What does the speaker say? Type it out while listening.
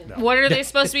What are they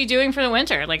supposed to be doing for the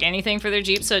winter? Like anything for their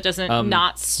Jeep so it doesn't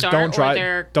not start? Don't drive. Or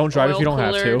their Don't drive if oil you don't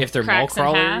have cooler to. If they're cracks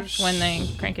mall in half crawlers- when they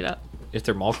crank it up. If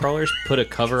they're mall crawlers, put a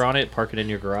cover on it, park it in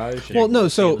your garage. and Well, no.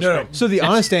 So No. so the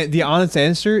honest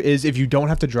answer is if you don't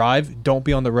have to drive, don't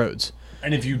be on the roads.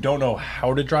 And if you don't know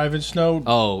how to drive in snow,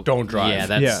 Oh, don't drive.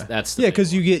 Yeah, that's the yeah, big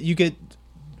because one. you get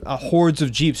hordes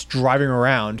of Jeeps driving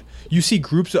around. You see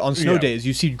groups on snow Yeah. days.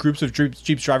 You see groups of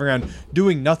Jeeps driving around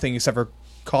doing nothing except for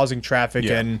causing traffic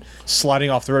Yeah. and sliding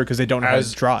off the road because they don't know how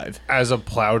to drive. As a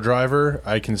plow driver,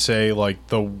 I can say like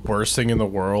the worst thing in the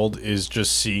world is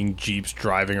just seeing Jeeps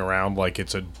driving around like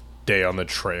it's a day on the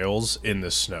trails in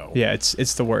the snow. Yeah, it's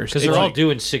the worst. Because It's they're all like-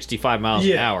 doing 65 miles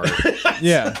an hour.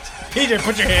 yeah. PJ,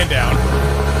 put your hand down.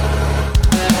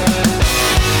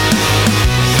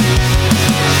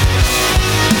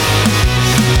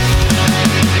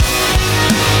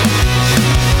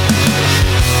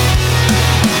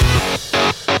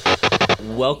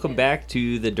 Welcome back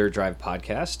to the Dirt Drive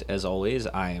podcast. As always,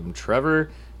 I am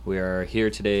Trevor. We are here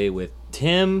today with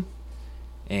Tim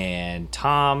and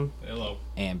Tom. Hello.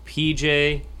 And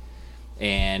PJ.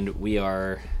 And we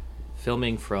are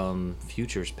filming from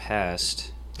futures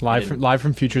past. Live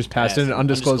from futures past in an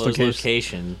undisclosed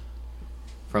location.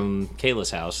 From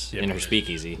Kayla's house in her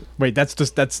speakeasy. Wait,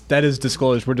 that is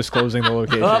disclosed. We're disclosing the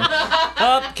location.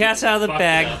 Oh, cat's out of the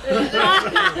bag.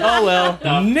 Oh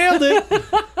well. Nailed it.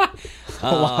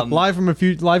 Live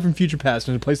from future past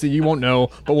in a place that you won't know,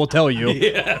 but we'll tell you.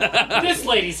 This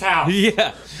lady's house.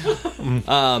 Yeah.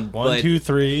 One, two,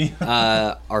 three.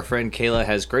 Our friend Kayla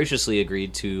has graciously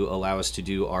agreed to allow us to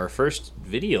do our first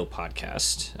video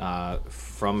podcast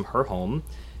from her home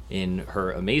in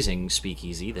her amazing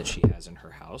speakeasy that she has in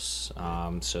her house.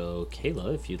 So,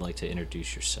 Kayla, if you'd like to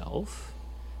introduce yourself,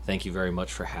 thank you very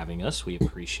much for having us. We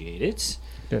appreciate it.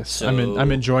 Yes, So-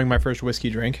 I'm enjoying my first whiskey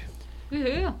drink.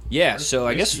 Woohoo. Yeah. So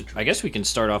I guess we can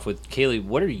start off with Kaylee.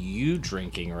 What are you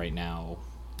drinking right now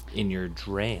in your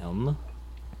dram?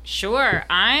 Sure.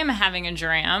 I'm having a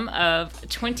dram of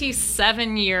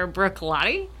 27-year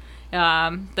Bruichladdich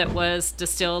that was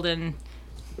distilled in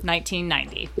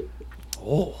 1990.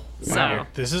 Oh, So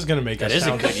This is gonna make That us is a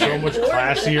sound good so year. much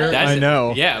classier. that's I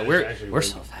know. Yeah, we're actually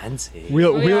so fancy. we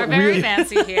are very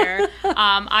fancy here.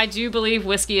 I do believe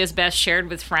whiskey is best shared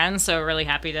with friends, so really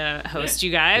happy to host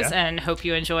you guys Yeah. and hope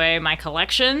you enjoy my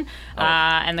collection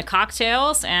and the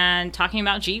cocktails and talking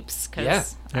about Jeeps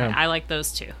because Yeah. I like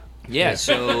those too. Yeah.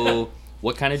 So,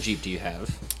 what kind of Jeep do you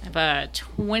have? I have a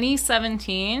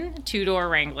 2017 two-door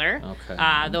Wrangler,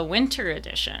 Okay. the winter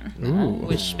edition,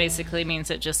 which basically means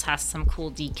it just has some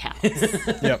cool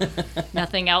decals. Yep.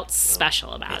 Nothing else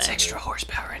special about it. Extra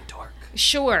horsepower and torque.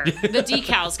 Sure, the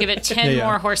decals give it 10 Yeah.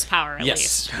 more horsepower at Yes.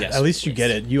 least. Yes. At least you get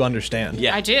it. You understand.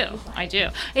 Yeah. I do.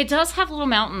 It does have little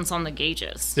mountains on the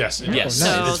gauges. Yes. Yes.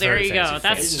 So It's there very you go.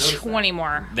 fancy. That's 20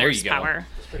 more There you go. horsepower.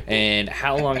 And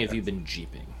how long have you been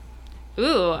jeeping?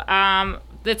 Ooh,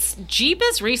 that's Jeep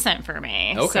is recent for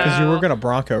me. Okay. So, Because you work on a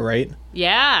Bronco, right?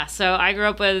 yeah, so I grew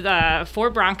up with 4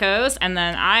 Broncos, and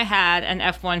then I had an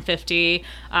F-150,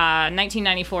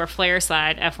 1994 flare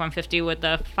side F-150 with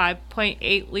the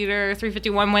 5.8 liter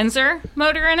 351 Windsor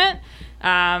motor in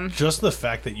it. Just the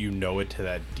fact that you know it to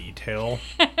that detail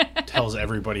tells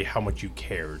everybody how much you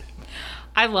cared.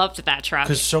 I loved that truck.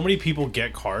 Because so many people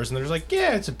get cars and they're just like,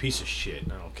 yeah, it's a piece of shit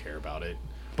and I don't care about it.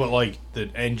 But like the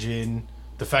engine,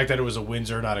 the fact that it was a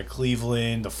Windsor, not a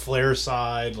Cleveland, the flare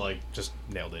side, like just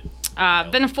nailed it.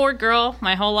 Been a Ford girl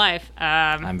my whole life.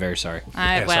 I'm very sorry.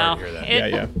 Yeah, sorry to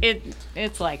hear that.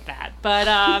 It's like that. But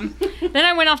then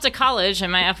I went off to college,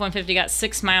 and my F-150 got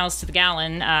 6 miles to the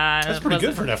gallon. That's pretty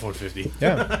good for an F-150.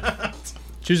 Yeah.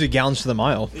 It's usually gallons to the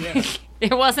mile.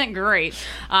 It wasn't great.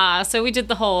 So we did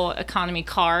the whole economy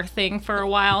car thing for a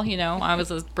while. You know, I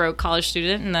was a broke college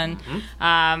student, and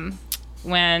then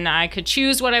when I could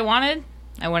choose what I wanted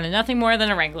nothing more than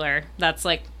a Wrangler. That's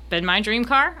like been my dream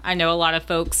car. I know a lot of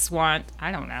folks want,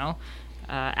 I don't know,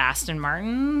 Aston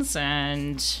Martins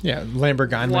and Yeah,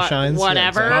 Lamborghini shines.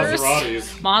 whatever. Yeah, exactly.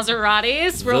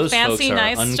 Maseratis, real Those fancy, folks are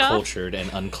nice stuff. uncultured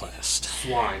and unclassed.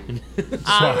 Swine.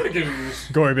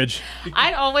 Garbage.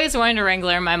 I'd always wanted a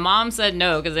Wrangler. My mom said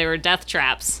no because they were death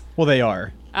traps. Well, they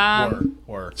are.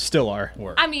 Or Still are.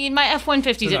 I mean, my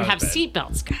F-150 didn't not have bad.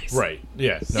 seatbelts, guys. right.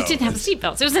 Yeah. No, It didn't have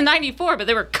seatbelts. It was a 94, but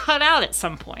they were cut out at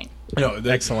some point.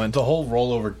 Excellent. The whole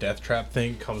rollover death trap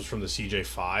thing comes from the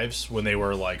CJ5s when they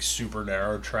were like super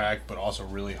narrow track but also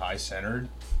really high centered,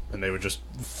 and they would just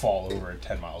fall over at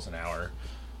 10 miles an hour.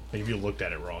 Like if you looked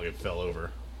at it wrong, it fell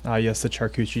over. Ah, yes, the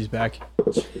charcuterie's back.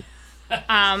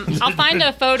 I'll find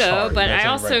a photo, Charred, but that's I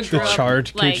a also red grew The up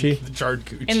charred like, coochie. The charred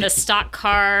coochie. in the stock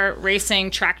car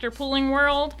racing tractor pulling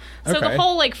world. So Okay. the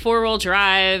whole like 4-wheel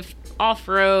drive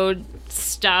off-road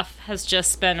stuff has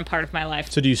just been a part of my life.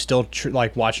 So do you still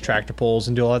like watch tractor pulls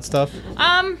and do all that stuff?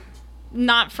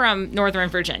 Not from Northern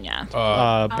Virginia.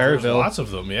 There's Bearville. lots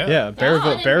of them, yeah. Yeah,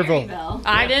 Bearville.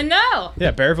 I didn't know.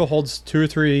 Yeah, Bearville holds 2 or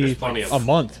 3 plenty of a them.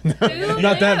 month. Who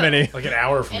Not that knew? many. Like an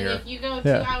hour from And here. if you go 2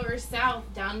 Yeah. hours south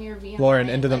down near VMI, Lauren,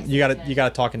 into them. You gotta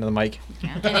talk into the mic.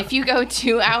 And if you go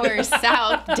 2 hours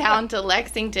south down to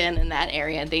Lexington in that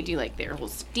area, they do like their whole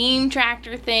steam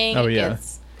tractor thing. Oh, It yeah.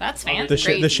 gets- That's fancy. The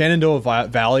Crazy. Shenandoah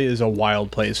Valley is a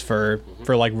wild place for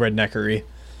like redneckery.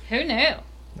 Who knew?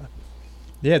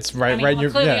 Yeah, it's right mean, right in well,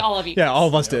 your clearly yeah, all of you yeah, did. all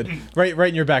of us did. Right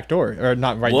in your back door, or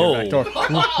not right in your back door,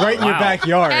 right in your Wow.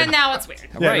 backyard. And now it's weird.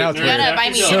 yeah, Right. now it's You weird. gotta buy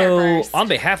me dinner So, first. on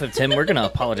behalf of Tim, we're going to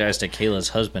apologize to Kayla's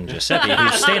husband, Giuseppe,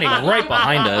 who's standing right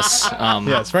behind us.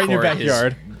 Yeah, it's right in your for his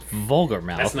backyard. Vulgar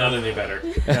That's mouth. not any better.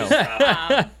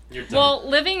 You're done. Well,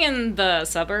 living in the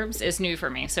suburbs is new for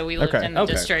me. So we lived Okay. in the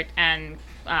Okay. district and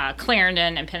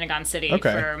Clarendon and Pentagon City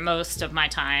Okay. for most of my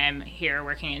time here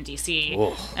working in DC.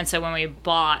 Whoa. And so when we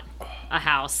bought a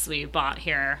house, we bought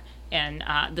here in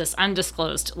this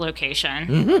undisclosed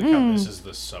location. This is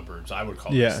the suburbs. I would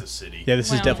call Yeah, this the city. yeah, this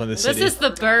is Well, definitely the city. This is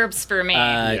the burbs for me.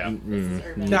 Yeah.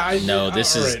 No,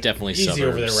 this is definitely easy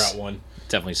over there, suburbs. Route 1.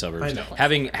 Definitely suburbs. I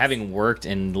know. Having worked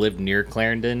and lived near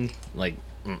Clarendon, like,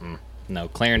 no,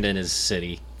 Clarendon is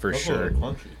city for sure.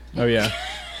 Oh yeah.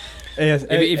 If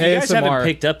you guys haven't ASMR.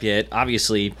 picked up yet,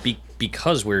 obviously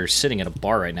because we're sitting at a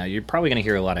bar right now, you're probably going to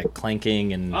hear a lot of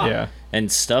clanking and Yeah.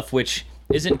 and stuff, which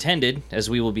is intended as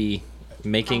we will be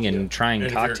making and trying And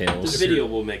if you're- cocktails. the video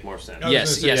will make more sense. I was Yes,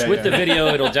 gonna say, yes. yeah, With yeah. the video,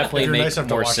 it'll If definitely you're make nice enough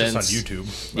to more watch sense. this on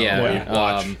YouTube, Yeah,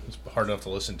 watch. um, It's hard enough to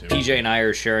listen to. PJ and I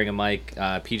are sharing a mic.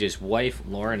 PJ's wife,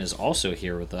 Lauren, is also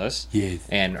here with us. Yes.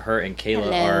 And her and Kayla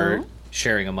Hello. are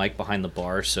sharing a mic behind the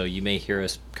bar, so you may hear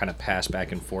us kind of pass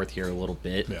back and forth here a little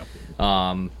bit. Yeah.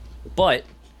 But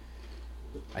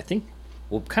I think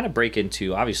we'll kind of break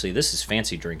into, obviously, this is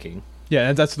fancy drinking. Yeah,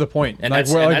 and that's the point. And like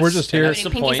that's- we're and like we're that's- just and here. that's the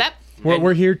Pinkies point. up.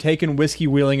 We're here taking whiskey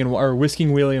wheeling and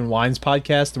whisking and wines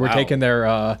podcast. We're Wow. taking their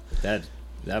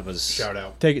That was Shout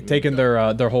out. taking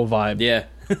their whole vibe. Yeah.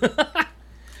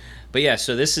 But yeah,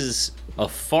 so this is a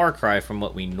far cry from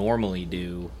what we normally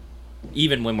do,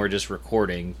 even when we're just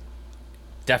recording.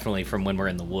 Definitely from when we're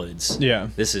in the woods. Yeah.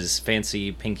 This is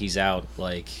fancy, pinkies out,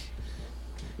 like,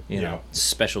 you Yeah. know,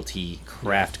 specialty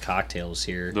craft cocktails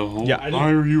here. The whole, Yeah.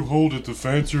 higher you hold it, the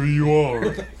fancier you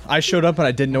are. I showed up and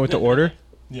I didn't know what to order.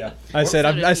 Yeah. I said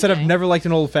I've never liked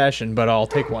an old fashioned, but I'll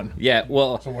take one. Yeah,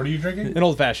 well, So what are you drinking? An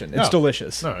old fashioned. It's Oh.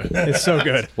 delicious. No. It's so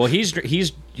good. well,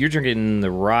 you're drinking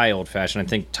the rye old fashioned. I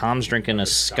think Tom's drinking a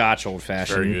Scotch old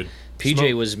fashioned. Very good. PJ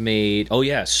Smoked- was made. Oh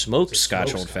yeah, smoked Scotch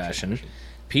smoked old Scotch fashioned.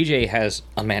 PJ has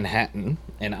a Manhattan,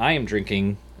 and I am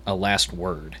drinking a Last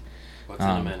Word. What's in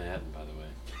a Manhattan, by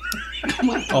the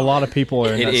way? A lot of people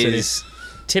are in It that city. is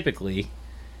typically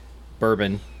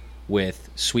bourbon with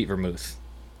sweet vermouth,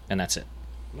 and that's it.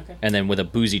 Okay. And then with a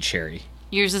boozy cherry.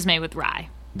 Yours is made with rye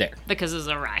There. because it's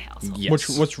a rye house. Yes.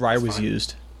 Which rye was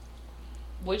used?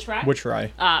 Which rye? Which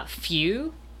rye?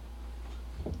 Few.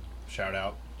 Shout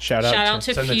out. Shout Shout out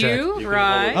to to Send the check. Few You can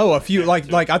rye. Oh, a few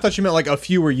like I thought you meant like a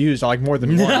few were used, like more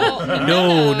than one.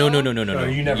 No.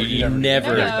 you never- you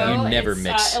never, No, you never it's,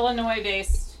 mix.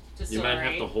 Illinois-based You distillery. might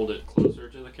have to hold it closer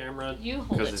to the camera. You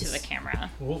hold 'cause it to it's- the camera.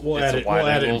 We'll It's add a it. wide We'll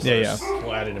add it in angle. Yeah, post.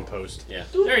 We'll add it in post. Yeah.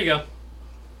 There you go.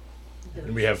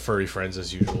 And we have furry friends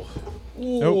as usual.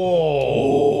 Nope.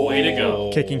 Whoa. Way to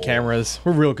go. Kicking cameras.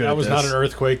 We're real good That at was this. not an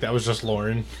earthquake. That was just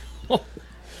Lauren.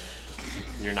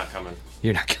 You're not coming.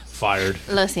 You're not. Fired.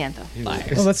 Lo siento.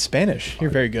 Oh, that's Spanish. You're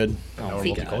very good. Now we're my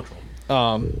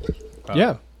multicultural.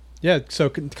 Yeah. Yeah, so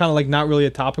kind of like not really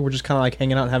a topic. We're just kind of like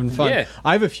hanging out and having fun. Yeah.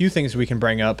 I have a few things we can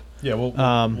bring up. Yeah,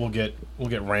 we'll get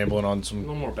rambling on No some.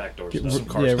 more backdoor Some stuff.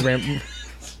 cars. Yeah,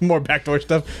 more backdoor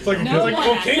stuff. It's like,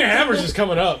 well, King of Hammers is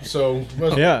coming up, so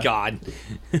Yeah, God.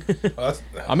 that's,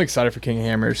 I'm excited for King of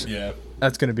Hammers. yeah.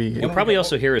 That's gonna be. You'll probably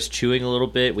also hear us chewing a little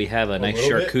bit. We have a nice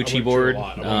little bit? I'm charcuterie gonna board chew a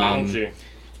lot. I'm Bouncy.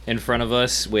 in front of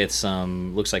us with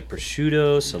some, looks like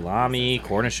prosciutto, salami,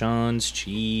 cornichons,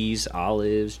 cheese,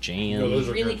 olives, jam. No, those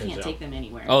are Really gherkins can't out. take them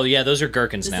anywhere. Oh yeah, those are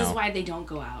gherkins this now. is why they don't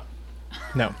go out.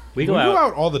 No. we We go go out.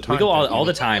 out all the time. We go all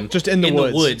the time, Just in the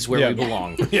woods. where Yeah. we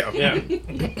belong. Yeah. Yeah.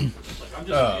 I'm just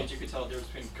amazed you could tell the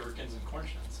difference between gherkins and corn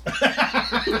shuns.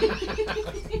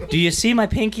 Do you see my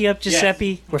pinky up,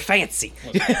 Giuseppe? We're fancy.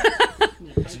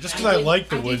 Just because I like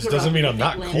the woods doesn't mean I'm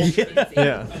not cool.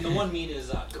 Yeah. And the one meat is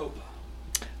copa.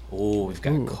 Oh, we've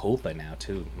got copa now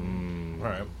too. All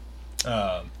right.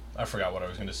 I forgot what I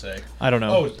was going to say. I don't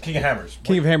know. Oh, King of Hammers.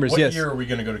 King of Hammers, what yes. year are we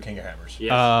going to go to King of Hammers?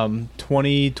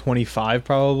 2025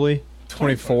 probably.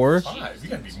 24. 25. You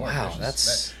got to be more Wow, ambitious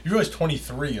that's- than that. You realize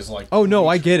 23 is like... Oh no,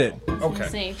 I get it. Okay.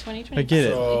 Say 2020. I get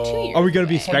it. So- Are we gonna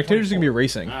be spectators or gonna be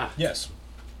racing? Yes.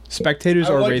 Spectators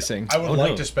I would or like- racing? I would Oh,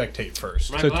 like no. to spectate first.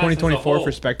 My So glass is a 2024 hole.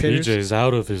 for spectators. PJ's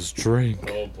out of his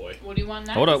drink. Oh boy. What do you want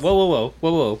next? Hold on.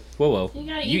 Whoa. You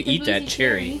gotta You eat the eat that boozy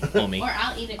cherry, homie. Or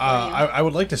I'll eat it for I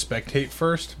would like to spectate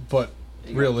first, but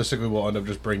realistically, we'll end up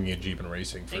just bringing a Jeep and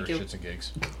racing for Thank you. shits and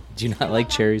gigs. Do you not like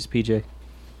cherries, PJ?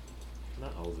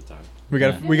 Not all the time. We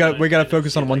gotta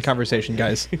focus on one conversation,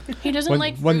 guys. you. He doesn't One-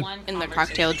 like one- fruit in the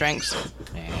cocktail drinks.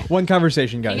 One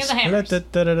conversation, King guys. of the Hammers.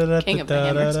 King of the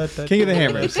Hammers. King of the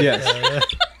Hammers, yes.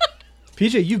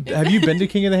 PJ, have you been to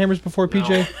King of the Hammers before,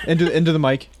 PJ? Into the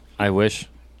mic. I wish.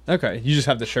 Okay, you just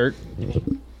have the shirt.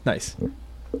 Nice.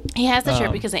 He has the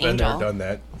shirt because of Been there, Angel. done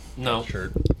that. No.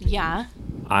 Shirt. Yeah.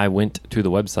 I went to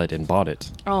the website and bought it.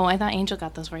 Oh, I thought Angel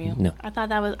got those for you. No. I thought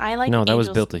that was. I like. No, that was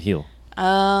Angel's- built to heal.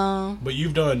 Oh. But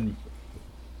you've done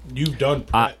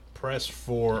press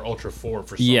for Ultra 4 for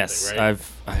something, Yes, right?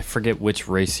 I forget which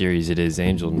race series it is.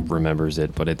 Angel remembers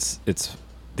it, but it's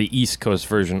the East Coast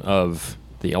version of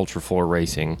the Ultra 4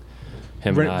 racing.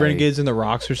 Him and I- Renegades in the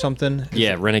Rocks or something.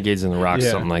 Yeah, Renegades in the Rocks,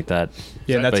 Yeah. something like that.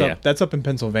 Yeah, But that's up. yeah. That's up in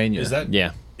Pennsylvania. Is that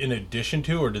Yeah. in addition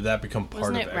to, or did that become part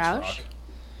Wasn't of it X-Rock?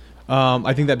 Roush?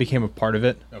 I think that became a part of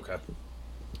it. Okay.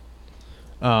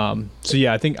 So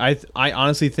yeah, I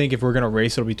honestly think if we're gonna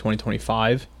race, it'll be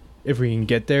 2025 if we can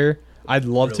get there. I'd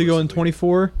love to go in Realistically.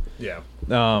 24, Yeah.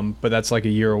 but that's like a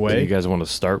year Do you away. guys want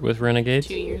to start with Renegades?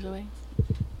 2 years away.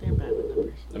 They're bad with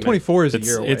numbers. 24 is a It's,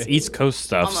 year away. it's East Coast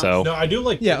stuff, so No, I do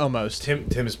like Yeah, almost.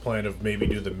 Tim's plan of maybe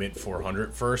do the Mint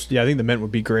 400 first. Yeah, I think the Mint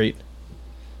would be great.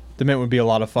 The Mint would be a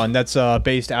lot of fun. That's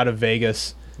based out of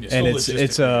Vegas, Yeah, and so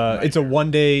it's a logistically,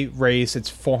 1-day race. It's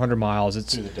 400 miles.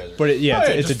 It's Through the desert. but it's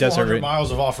a just desert 400 race.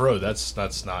 miles of off road. That's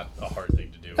not a hard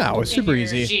thing to do. Oh, it's super In your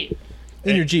easy Jeep.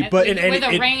 in your Jeep. But with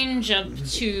a it- range of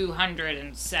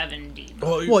 270.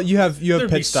 well, you have there'd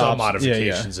pit be stops. some Yeah,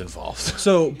 modifications involved.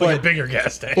 So, like a but bigger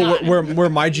gas tank. But where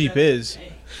my Jeep is,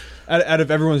 out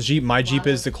of everyone's Jeep, my Jeep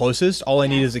is the closest. All I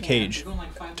need is a cage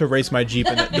to race my Jeep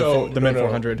in the Mint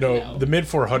 400. No, the Mint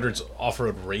 400's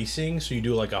off-road racing, so you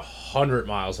do like 100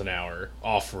 miles an hour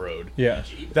off-road. Yeah,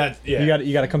 Yeah.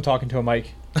 you got to come talking to a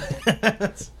mic.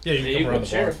 Yeah, you can come around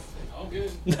the bar. Oh,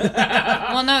 good.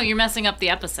 Well, no, you're messing up the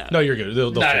episode. No, you're good.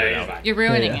 They'll figure it you're out. fine. You're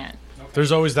ruining Yeah. it.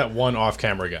 There's always that one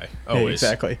off-camera guy. Hey, Always.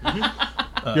 exactly.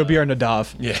 You'll be our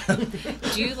Nadav. Yeah.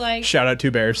 Do you like Shout out Two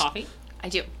Bears. coffee? I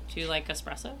do. Do you like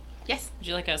espresso? Yes. Would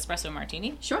you like an espresso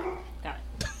martini? Sure. Got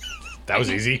it. That was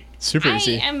easy. Super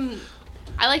easy.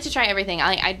 I like to try everything.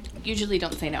 I usually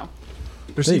don't say no.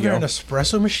 There's There you even go. an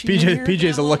espresso machine.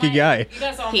 PJ's a lucky guy. You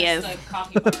guys all He missed is. the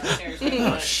coffee bar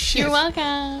upstairs. You're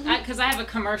welcome. Because I have a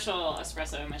commercial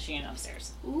espresso machine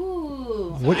upstairs.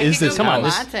 Ooh. What I is could this go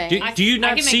house? Latte. Do you I not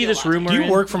can make see you a this latte. room Do we're you in?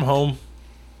 work from home?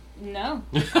 No,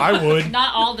 I would.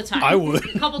 not all the time. I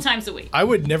would. A couple times a week. I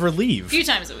would never A leave. few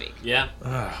times a week. Yeah.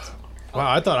 Wow,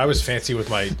 I thought I was fancy with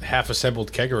my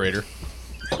half-assembled kegerator.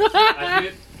 I do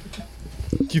it.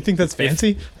 Do you think that's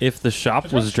fancy? if the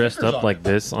shop was dressed stickers up on like it.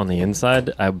 this on the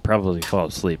inside, I would probably fall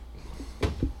asleep.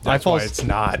 That's fall why it's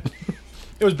not.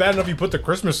 It was bad enough you put the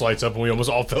Christmas lights up and we almost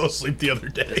all fell asleep the other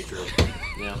day.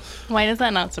 Yeah. Why does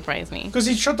that not surprise me? Because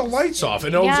he shut the lights off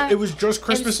and Yeah. it was just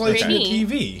Christmas lights and the pretty.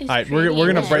 TV. It's All right, we're pretty,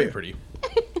 gonna yeah. Very break. pretty.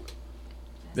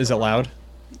 Is it loud?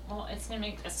 Well, it's gonna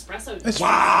make espresso.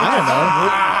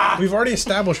 I We've already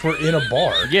established we're in a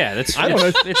bar. Yeah, that's. don't know.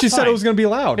 I don't know. She said it was gonna be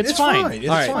loud. It's fine. It's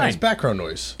All right. fine. It's background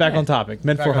noise. Back on topic.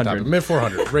 Mint Back on 400. topic. Mid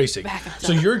 400 racing. Back on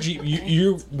So your Jeep,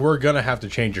 you were gonna have to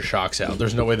change your shocks out.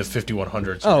 There's no way the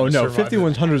 5100s. Oh no,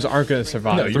 5100s aren't gonna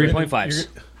survive. No, you're gonna- 3.5s.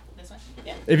 you're- This one?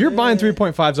 Yeah. If you're buying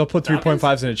 3.5s, I'll put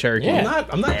 3.5s in a Cherokee.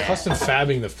 I'm not custom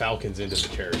fabbing the Falcons into the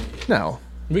Cherokee. No,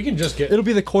 We can just get. it'll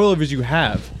be the coilovers you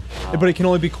have, but it can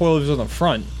only be coilovers on the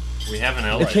front. We have an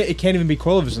L. It can't even be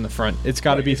coilovers in the front. It's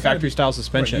got to be It's gotta factory be- style Right,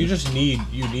 suspension. you just need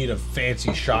a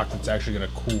fancy shock that's actually gonna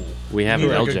cool. We have you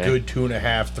need an like LJ. a good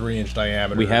 2.5, 3-inch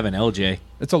diameter. We have an LJ.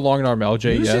 It's a long arm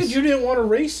LJ. You yes. said you didn't want to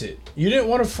race it. You didn't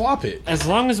want to flop it. As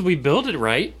long as we build it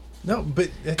right. No, but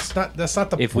that's not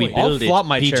the If we point. I'll build it, flop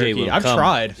my PJ Cherokee. will I've come.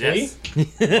 tried. Yes.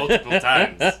 Multiple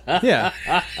times. Yeah,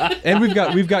 and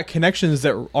we've got connections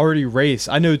that already race.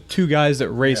 I know 2 guys that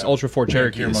race Yeah. Ultra 4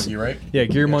 Cherokees. Gear Monkey, right? Yeah,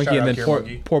 Gear Monkey, shout and out then Gear Poor,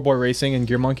 Monkey. Poor Boy Racing and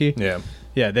Gear Monkey. Yeah.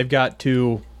 Yeah, they've got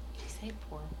 2. Say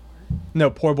poor. No,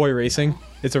 Poor Boy Racing.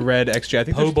 It's a red XJ. I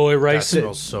think Po' there's- boy That racing.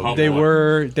 smells so they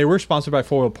good. were sponsored by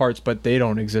 4 Wheel Parts, but they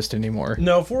don't exist anymore.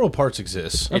 No, 4 Wheel Parts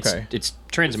exists. Okay. It's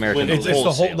Trans-American. It's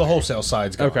the wholesale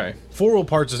side's gone. Okay. 4 Wheel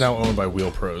Parts is now owned by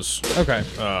Wheel Pros. Okay.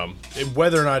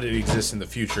 Whether or not it exists in the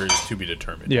future is to be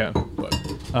determined. Yeah. But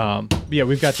Yeah,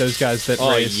 we've got those guys that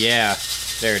Oh race yeah,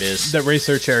 there it is. that race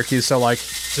their Cherokees. So like,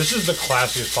 this is the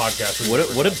classiest podcast.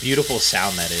 What a beautiful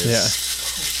sound that is. yeah,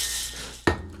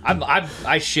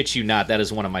 I shit you not. That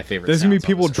is one of my favorite. there's gonna be sounds on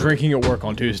people this earth. drinking at work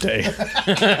on Tuesday.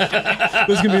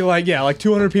 There's gonna be like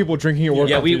 200 people drinking at work.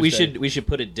 Yeah, on we Tuesday. should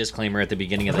put a disclaimer at the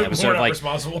beginning of the We're episode. not Like,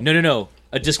 responsible. no,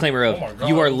 a disclaimer of my God.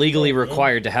 you are legally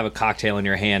required to have a cocktail in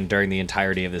your hand during the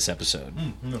entirety of this episode.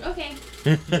 Okay.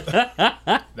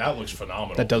 That looks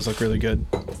phenomenal. That does look really good.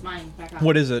 It's mine. Back off.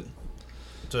 What is it?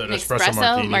 It's an An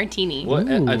espresso martini. What?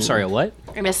 I'm sorry, a what?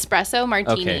 An espresso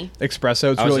martini. Okay.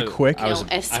 Espresso. It's I was really a- quick. I was- No,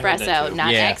 I heard that espresso, too.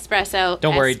 not Yeah. espresso.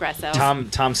 Don't worry.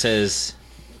 Espresso. Tom says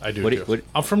I do. What do too. you- what-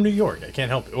 I'm from New York. I can't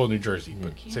help it. Well, New Jersey,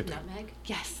 but same thing. Nutmeg?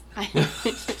 Yes.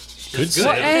 Good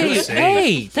save. Good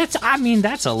save. that's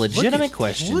that's a legitimate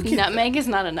question. Nutmeg is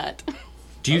not a nut.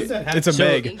 Do you? It's a So-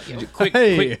 Meg. Thank you.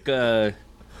 Hey.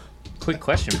 Quick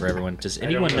question for everyone. Does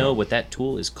anyone know what that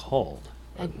tool is called?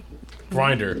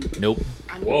 Grinder. Nope.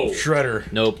 Whoa. Shredder.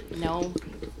 Nope. No.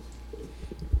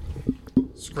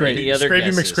 Great. Any other Scrapey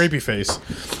guesses? McScrapey face.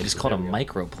 It is called a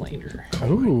microplaner.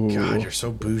 Ooh. God, you're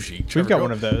so bougie. We've got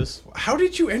one of those. How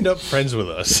did you end up friends with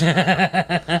us?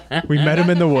 We met him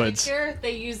in the woods.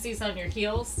 They use these on your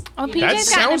heels. Oh, You PJ's know? That got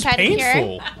sounds a pedicure.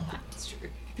 painful.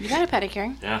 You got a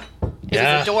pedicure. Yeah. It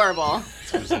was adorable.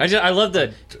 I love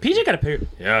the PJ got a pair.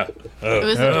 Yeah. It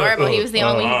was adorable. He was the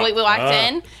only. We walked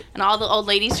in, and all the old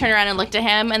ladies turned around and looked at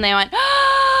him, and they went,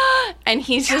 "Ah!" And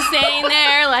he's just standing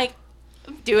there, like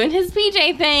doing his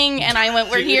PJ thing. And I went,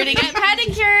 "We're here to get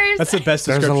pedicures." That's the best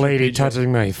description. of PJ.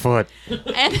 touching my foot.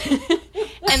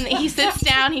 And he sits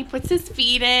down, he puts his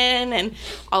feet in, and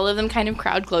all of them kind of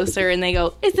crowd closer, and they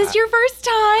go, "Is this your first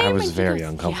time?" I was And he very goes,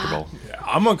 uncomfortable.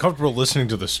 I'm uncomfortable listening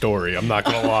to the story. I'm not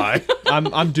gonna lie.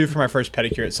 I'm due for my first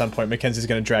pedicure at some point. Mackenzie's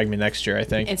gonna drag me next year, I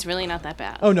think. It's really not that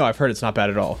bad. Oh no, I've heard it's not bad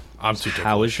at all. I'm too tickled.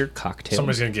 How is your cocktail?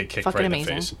 Somebody's gonna get kicked Fucking right in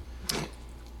amazing. the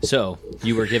face. So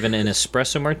you were given an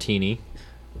espresso martini.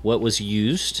 What was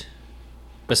used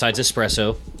besides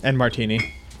espresso? And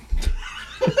martini.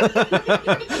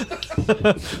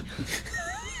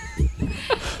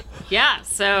 Yeah,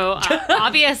 so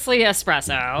obviously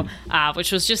espresso,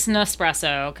 which was just an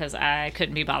espresso because I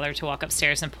couldn't be bothered to walk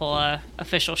upstairs and pull a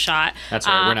official shot. That's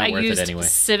all right, we're not I worth it used anyway.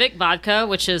 Civic Vodka,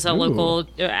 which is a local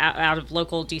out of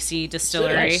local DC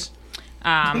distillery.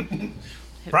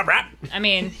 Rap, rap. I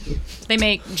mean, they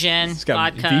make gin, It's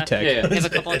got vodka. VTech. They have a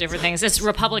couple of different things. It's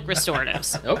Republic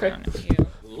Restoratives. Okay. I don't know if you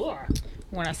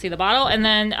want to see the bottle. And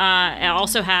then it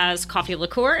also has coffee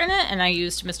liqueur in it, and I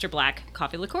used Mr. Black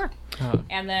coffee liqueur.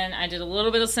 And then I did a little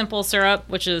bit of simple syrup,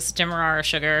 which is Demerara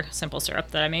sugar simple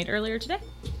syrup that I made earlier today.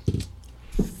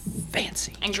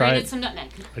 Fancy. And Try grated it. some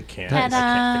nutmeg. I can't.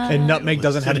 Ta-da. And nutmeg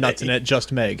doesn't have nuts in it,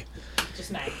 just Meg.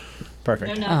 Just Meg.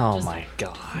 Perfect. No, Oh just my Meg.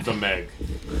 god. The Meg.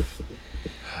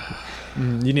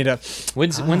 You need a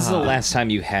When's the last time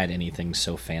you had anything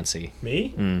so fancy?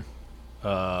 Me?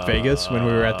 Vegas when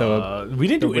we were at the we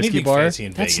didn't the do whiskey anything bar? fancy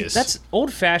in Vegas. That's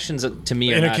old fashions to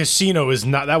me. Are in a not, casino is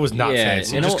not. That was not Yeah,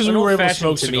 fancy. an Just old- because an we were able to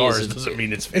old-fashioned smoke to me is cigars a- doesn't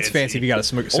mean it's fancy. It's fancy if you got to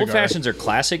smoke a cigar. old fashions are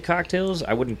classic cocktails.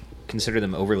 I wouldn't consider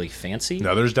them overly fancy.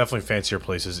 No, there's definitely fancier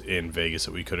places in Vegas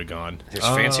that we could have gone. There's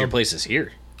fancier places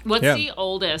here. What's Yeah. the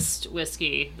oldest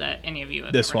whiskey that any of you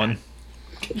have This ever one. had?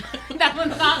 That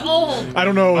one's not old. I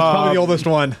don't know. It's probably the oldest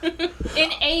one.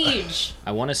 In age.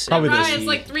 I want to say Probably this. It's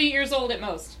like 3 years old at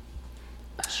most.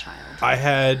 I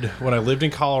had when I lived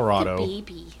in Colorado.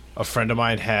 Baby. A friend of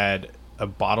mine had a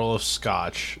bottle of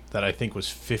scotch that I think was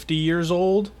 50 years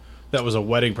old. That was a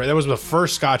wedding present. That was the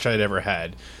first scotch I'd ever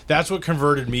had. That's what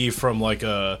converted me from like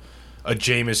a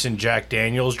Jameson Jack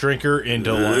Daniels drinker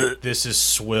into like this is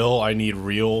swill. I need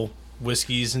real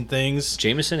whiskeys and things.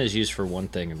 Jameson is used for one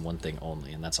thing and one thing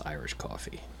only, and that's Irish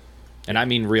coffee. And I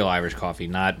mean real Irish coffee,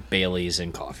 not Bailey's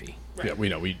and coffee. Yeah, we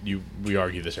know. We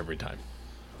argue this every time.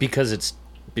 Because it's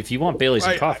if you want Bailey's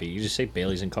and I- coffee, you just say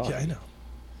Bailey's and coffee. Yeah, I know.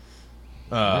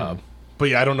 But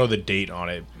yeah, I don't know the date on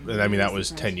it. I mean, that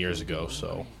was 10 years ago,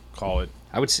 so call it.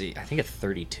 I would say I think a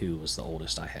 32 was the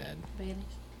oldest I had.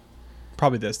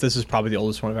 Probably this. This is probably the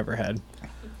oldest one I've ever had.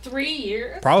 3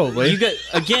 years? Probably. You got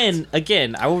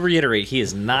again. I will reiterate, he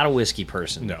is not a whiskey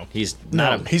person. No. he's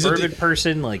not No, a he's a bourbon di-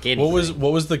 person. Like anything.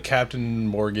 What was the Captain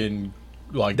Morgan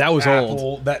like That was apple,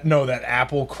 old. That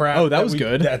apple crap. Oh, that was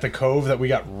good. At the Cove that we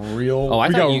got real. Oh, I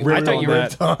We thought got you. I ripped thought on you were.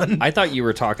 that. I thought you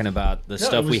were talking about the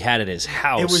stuff we was- had at his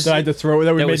house. was- That I had to throw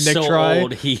that we that made was Nick so try.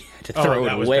 old he had to Oh, throw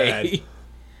that it was away. bad.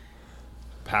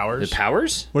 Powers. The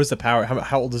Powers? What is the power?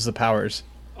 How old is the powers?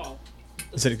 Oh,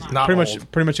 Is it Not pretty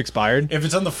old. much expired? If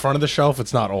it's on the front of the shelf,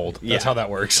 it's not old. That's Yeah. how that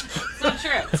works. it's not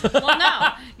true. Well, no.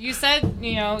 You said,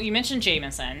 you mentioned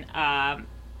Jameson.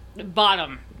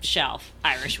 Bottom shelf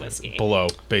Irish whiskey. Below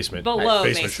basement. Below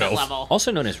basement basement shelf. level.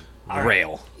 Also known as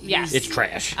rail. Yes. It's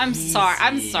trash. I'm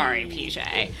sorry,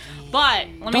 PJ. But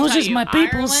let me Those tell is you, my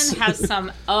peoples. Ireland has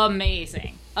some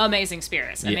amazing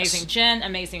spirits. Yes. Amazing gin,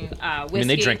 amazing whiskey. I mean,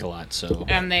 they drink a lot, so.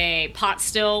 And they pot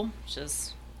still, which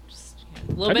is just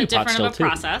a little I bit do pot different of a still, too.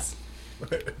 process.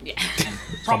 Yeah.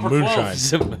 Some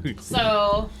moonshine.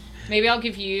 So maybe I'll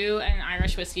give you an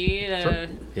Irish whiskey to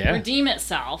Yeah. redeem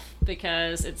itself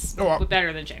because it's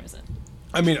better than Jameson.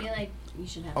 I mean, I feel like you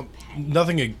should have a pet.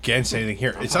 nothing against anything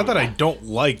here. It's not that I don't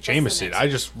like Jameson. I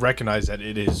just recognize that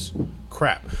it is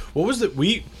crap. What was it?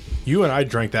 You and I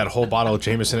drank that whole bottle of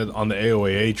Jameson on the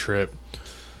AOAA trip.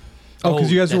 Oh,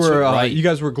 because you guys that's were right. you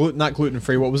guys were not gluten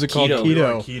free. What was it called? Keto. We were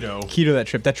on Keto. keto. That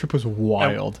trip. That trip was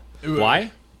wild.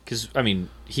 Why? Because, I mean,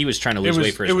 he was trying to It lose was,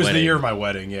 weight for his it was wedding. the year of my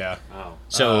wedding, yeah.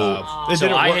 So, It so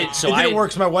didn't I work. had, so it didn't I,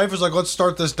 work. So my wife was like, "Let's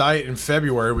start this diet in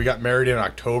February." We got married in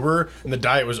October, and the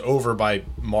diet was over by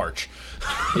March.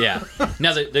 Yeah.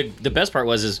 Now the best part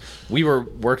was we were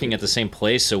working at the same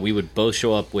place, so we would both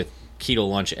show up with keto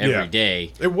lunch every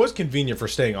day. It was convenient for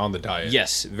staying on the diet.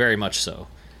 Yes, very much so.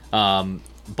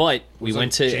 But we It was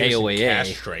went to like Jameson AOAA.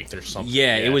 Cash strength or something.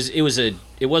 Yeah,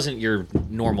 it wasn't your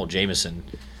normal Jameson.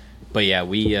 But yeah,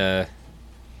 we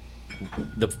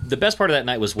the best part of that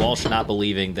night was Walsh not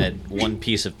believing that one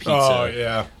piece of pizza Oh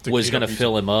yeah, The was keto going to pizza.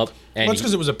 fill him up. And Well, that's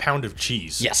because it was a pound of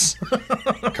cheese. yes,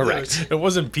 correct. It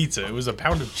wasn't pizza. It was a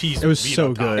pound of cheese. It was with meat so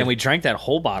on top. good. And we drank that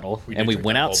whole bottle, We and did we drink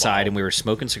went that whole outside, bottle. and we were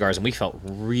smoking cigars, and we felt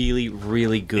really,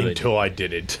 really good Until I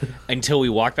didn't. until we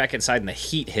walked back inside, and the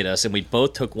heat hit us, and we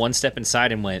both took one step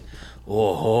inside and went,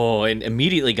 "Oh!" and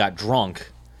immediately got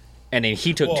drunk. And then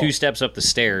he took Whoa. 2 steps up the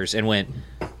stairs and went,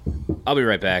 "I'll be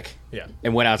right back." Yeah.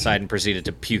 And went outside and proceeded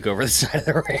to puke over the side of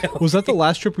the rail. Was that the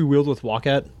last trip we wheeled with Walk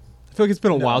at? I feel like it's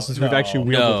been a while since we've no. actually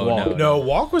wheeled No, with Walk. no. No,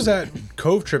 Walk was at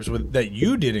Cove trips that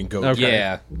you didn't go. Okay. to.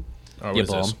 Yeah. Oh, what You is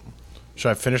this? bum. Should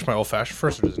I finish my old fashioned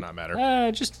first, or does it not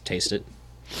matter? Just taste it.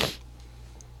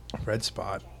 Red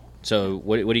Spot. So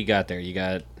what do you got there? You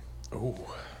got Ooh,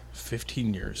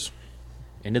 15 years.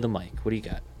 into the mic. What do you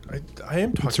got? I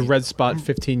am talking. It's a red spot,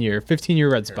 15-year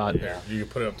red spot. Here, you can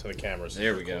put it up to the cameras.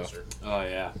 There we go. Oh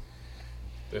yeah.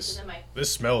 This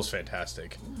smells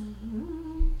fantastic.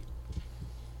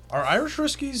 Are Irish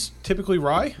whiskeys typically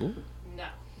rye? No,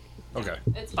 Okay,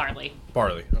 it's barley.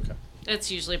 barley. Okay.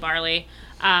 It's usually barley.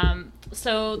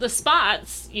 So the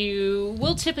spots you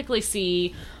will typically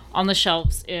see on the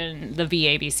shelves in the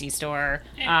VABC store.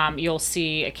 You'll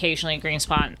see occasionally a green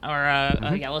spot or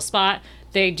a yellow spot.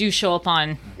 They do show up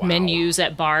on menus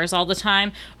at bars all the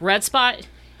time. Red spot,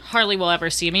 hardly will ever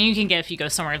see. I mean, you can get if you go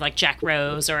somewhere like Jack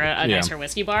Rose or a nicer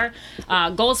whiskey bar.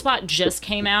 Gold spot just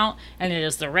came out, and it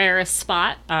is the rarest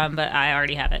spot, but I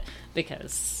already have it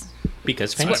because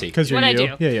fancy. Because you're what I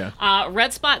you. do. Yeah.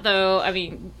 Red spot, though, I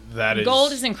mean, That is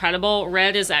gold is incredible.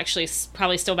 Red is actually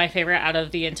probably still my favorite out of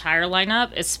the entire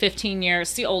lineup. It's 15 years,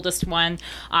 it's the oldest one,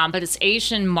 but it's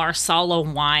aged in Marsala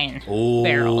wine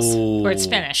barrels, or it's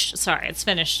finished. Sorry, it's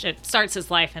finished. It starts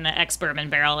its life in an ex-bourbon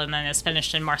barrel and then is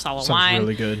finished in Marsala Sounds wine.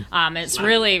 really good. It's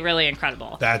really, really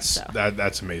incredible. That's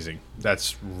amazing.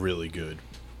 That's really good.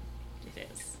 It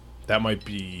is. That might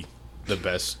be the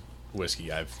best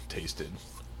whiskey I've tasted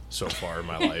so far in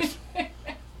my life.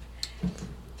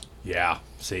 Yeah.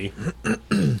 See,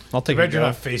 I'll take I a bet you're go.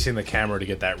 not facing the camera to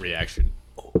get that reaction.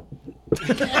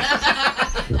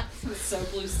 So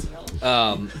blue steel.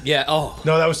 Yeah. Oh,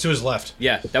 No, that was to his left.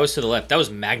 yeah. That was to the left. That was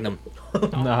Magnum.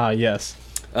 Yes.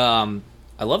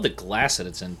 I love the glass that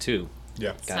it's in too.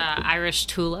 Yeah. It's Irish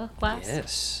Tula glass.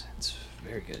 Yes, it's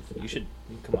very good. You should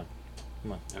come on.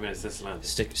 I mean, it's this month.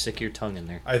 Stick your tongue in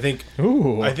there. I think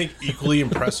equally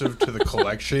impressive to the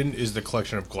collection is the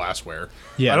collection of glassware.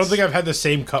 Yes. I don't think I've had the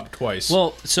same cup twice.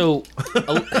 Well, so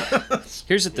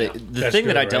here's the thing. The That's thing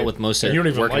that good, I dealt right? with most And at you don't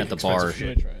even working like at the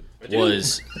expensive bar shit.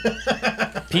 was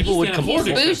people would come. He's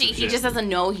bougie. He just doesn't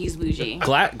know he's bougie.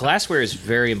 Glassware is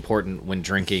very important when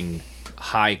drinking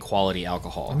high quality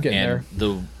alcohol. I'm getting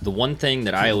and the one thing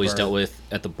that I always dealt with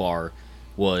at the bar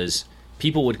was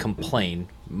people would complain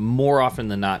more often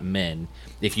than not, men,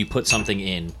 if you put something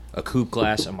in a coupe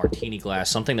glass, a martini glass,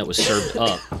 something that was served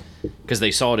up because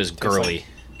they saw it as girly.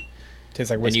 Tastes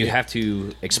like and whiskey. you have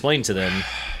to explain to them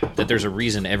that there's a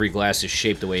reason every glass is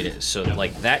shaped the way it is. So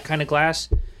like that kind of glass,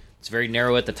 it's very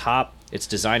narrow at the top. It's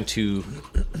designed to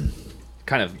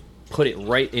kind of put it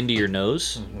right into your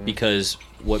nose, because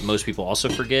what most people also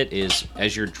forget is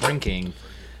as you're drinking,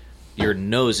 your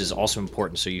nose is also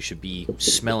important, so you should be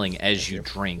smelling as you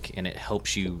drink, and it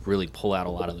helps you really pull out a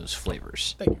lot of those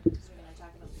flavors.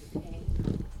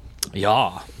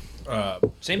 Yeah.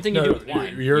 Same thing you do with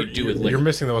wine. You're you do with liquor. You're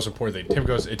missing the most important thing. Tim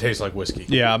goes, it tastes like whiskey.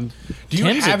 Yeah. Do you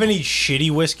Tim's have any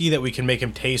shitty whiskey that we can make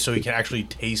him taste so he can actually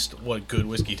taste what good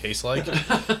whiskey tastes like?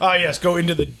 Oh, yes. Go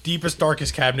into the deepest,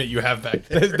 darkest cabinet you have back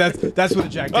there. That's what a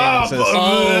Jack Daniels is.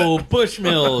 Oh,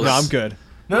 Bushmills. No, I'm good.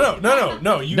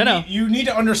 No. You need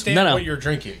to understand No. what you're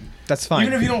drinking. That's fine.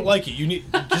 Even if you don't like it, you need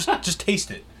just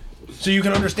taste it, so you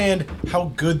can understand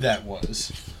how good that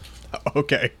was.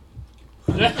 Okay.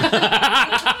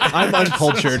 I'm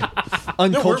uncultured.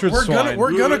 Uncultured we're swine.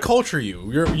 gonna culture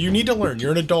you. You need to learn.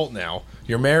 You're an adult now.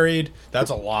 You're married. That's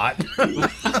a lot.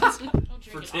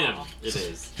 For Tim, it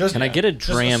is. Can I get a just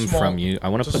a dram small- from you? I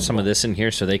want to just put a some of small- this in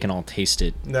here so they can all taste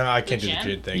it. No, I can't do the gin?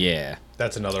 gin thing. Yeah.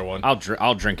 That's another one.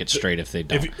 I'll drink it straight if they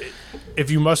don't.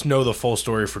 If you must know the full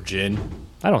story for gin,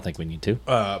 I don't think we need to.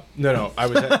 no. I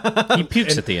was at, He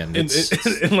pukes at the end. in It's,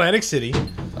 Atlantic City.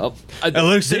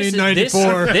 Atlantic City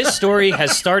 94. This story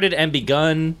has started and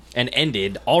begun and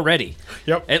ended already.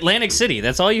 Yep. Atlantic City.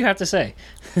 That's all you have to say.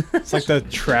 It's like the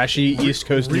trashy East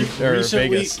Coast or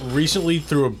Vegas. Recently,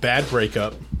 through a bad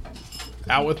breakup,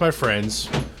 out with my friends.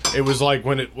 It was like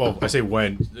I say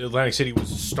when Atlantic City was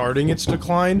starting its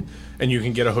decline, and you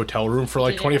can get a hotel room for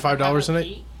like $25 a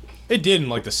night. It did in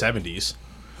like the 70s.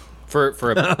 For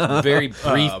a very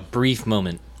brief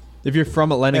moment. If you're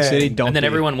from Atlantic City, don't. And then be.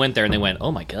 everyone went there and they went,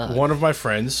 "Oh my god." One of my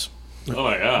friends Oh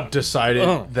my god.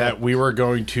 decided that we were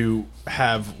going to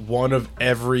have one of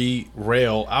every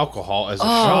rail alcohol as a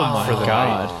shot for the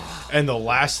night. And the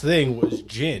last thing was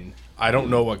gin. I don't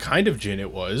know what kind of gin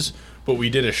it was, but we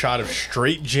did a shot of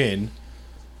straight gin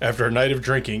after a night of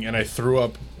drinking, and I threw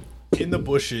up in the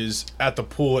bushes at the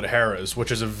pool at Harrah's,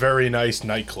 which is a very nice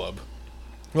nightclub.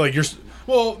 Like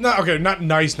not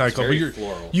nice nightclub, very but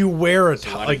floral. you wear a lot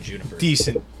of like juniper.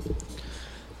 decent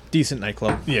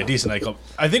nightclub. Yeah, decent nightclub.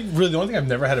 I think really the only thing I've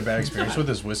never had a bad experience with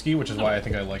is whiskey, which is why I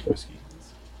think I like whiskey.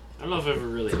 I don't know if I've ever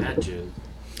really had gin.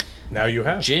 Now you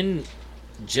have. Gin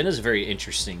is a very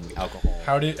interesting alcohol.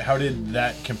 How did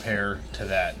that compare to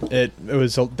that? It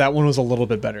was that one was a little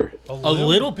bit better. A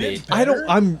little bit. better?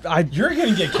 You're You're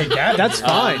gonna get kicked out. That's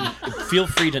fine. Feel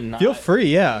free to not. Feel free.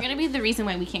 You're Yeah, gonna be the reason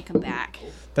why we can't come back.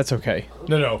 that's okay.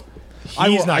 No. I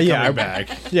He's will- not yeah, coming I-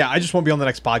 back. Yeah, I just won't be on the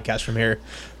next podcast from here.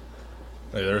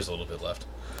 Hey, there's a little bit left.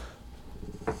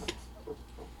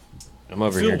 I'm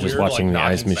over Feel here just weird, watching like, the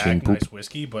ice knocking machine back poop. nice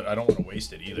whiskey, but I don't want to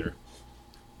waste it either.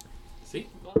 See?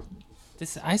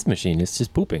 This ice machine is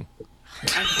just pooping.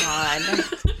 Oh God.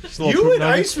 You and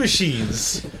ice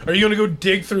machines. Are you gonna go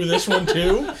dig through this one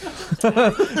too?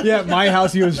 Yeah, at my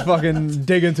house he was fucking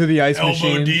digging through the ice Elbow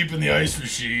machine. deep in the ice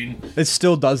machine. It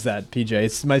still does that, PJ.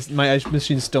 It's my ice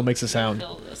machine still makes a sound.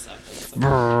 Fill this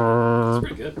up.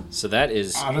 Pretty good. So that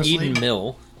is Honestly- Eden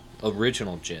Mill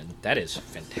original gin. That is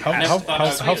fantastic. How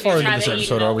far into Try this the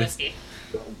episode Eden are we? whiskey.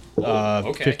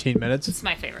 Okay. 15 minutes. It's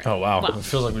my favorite. Oh wow, Well, it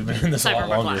feels like we've been in this a aside lot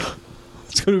from our longer. wine.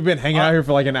 It's good we've been hanging out here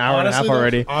for like an hour and a half though,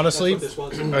 already. Honestly,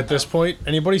 at this point,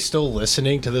 anybody still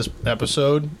listening to this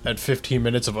episode at 15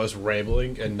 minutes of us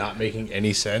rambling and not making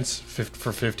any sense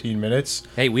for 15 minutes,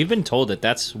 Hey, we've been told that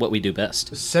that's what we do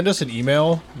best. send us an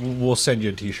email. We'll send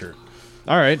you a t-shirt.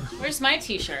 All right. Where's my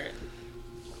T-shirt?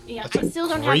 Yeah, I still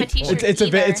don't have a great T-shirt. It's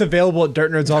either. available at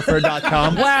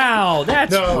dirtnerdsoffer.com. Wow,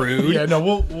 that's rude. Yeah, no,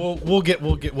 we'll get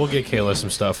Kayla some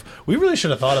stuff. We really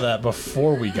should have thought of that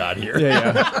before we got here.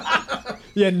 Yeah.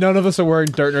 Yeah, none of us are wearing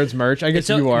Dirt Nerds merch. I guess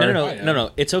you are.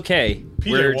 No. It's okay.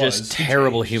 PJ We're was. just He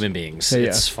terrible changed. human beings. Yeah.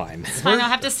 It's fine. It's fine. I'll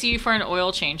have to see you for an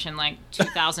oil change in like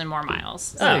 2,000 more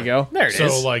miles. There you go. There it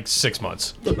is. So like 6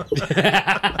 months.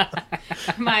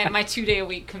 My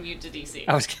 2-day-a-week commute to DC.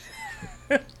 I was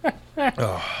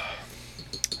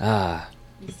I'm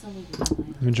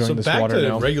enjoying So this back water to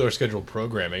now. regular scheduled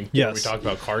programming. Yes. Where we talk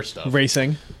about car stuff.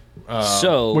 Racing,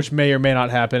 so which may or may not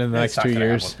happen in the It's next not 2 gonna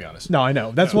happen, years. let's be honest. No, I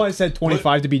know. That's No. why I said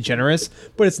 25 to be generous,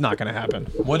 but it's not going to happen.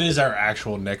 What is our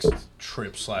actual next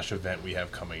trip / event we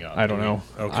have coming up? I don't know.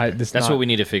 Okay. that's what we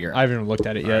need to figure out. I haven't even looked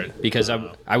at it yet. Alright. Because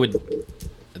I would.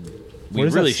 What We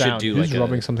is really that should sound? do Who's like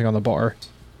rubbing a. something on the bar?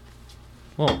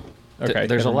 Well, Okay.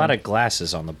 There's a never lot mind. of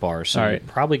glasses on the bar, so All you're right.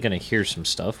 probably going to hear some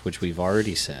stuff, which we've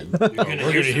already said. We're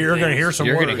gonna hear some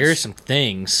You're words. going to hear some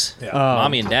things. Yeah.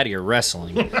 Mommy and Daddy are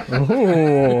wrestling.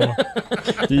 Ooh.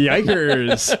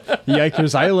 Yikers.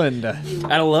 Yikers Island.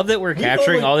 I love that we're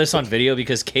capturing all this on video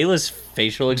because Kayla's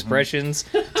facial expressions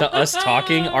to us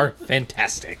talking are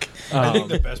fantastic. I think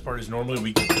the best part is normally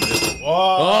we get to this.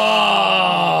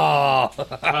 Oh!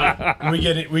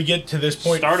 We get to this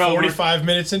point. Start over. 45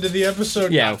 minutes into the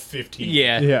episode. Yeah. Not 15.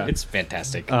 Yeah, Yeah. it's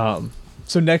fantastic.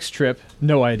 So next trip,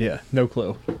 no idea, no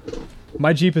clue.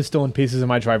 My Jeep is still in pieces in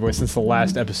my driveway since the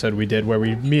last episode we did, where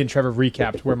me and Trevor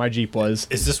recapped where my Jeep was.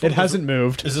 Is this one It of those- hasn't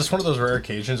moved. Is this one of those rare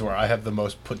occasions where I have the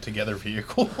most put together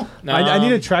vehicle? I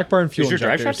need a track bar and fuel Is your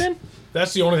drive injectors. shaft in?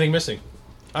 That's the only thing missing.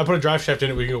 I put a drive shaft in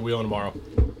it. We can go wheeling tomorrow.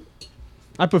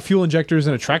 I put fuel injectors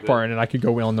and a track bar in it. I could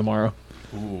go wheeling tomorrow.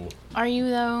 Ooh. Are you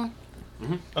though?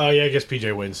 Oh yeah, I guess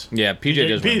PJ wins. Yeah, PJ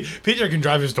does. win. PJ can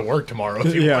drive us to work tomorrow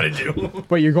if you Yeah. want to.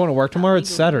 Wait, you're going to work tomorrow? It's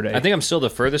Saturday. I think I'm still the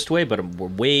furthest way, but we're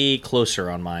way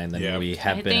closer on mine than Yeah. we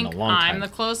have I been in think a long I'm time. the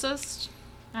closest,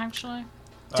 actually.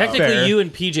 Technically, Fair. you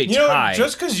and PJ You know, tie.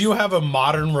 just because you have a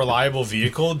modern, reliable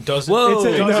vehicle doesn't. Whoa. It's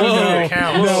a, no, doesn't no, really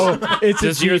count. no, it's a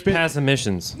Does yours Jeep. pass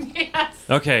emissions? Yes.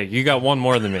 Okay, you got one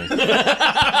more than me.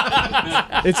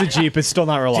 It's a Jeep. It's still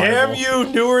not reliable. Damn you,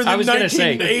 newer I than was gonna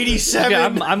say, 1987.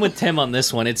 yeah, I'm with Tim on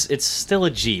this one. It's still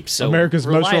a Jeep, so America's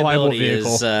most reliable reliability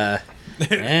vehicle. Is,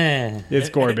 It's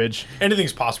garbage.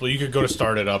 Anything's possible. You could go to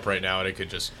start it up right now, and it could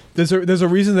just. There's a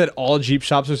reason that all Jeep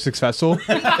shops are successful.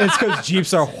 It's because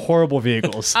Jeeps are horrible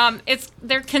vehicles.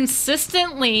 They're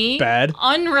consistently Bad.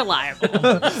 unreliable.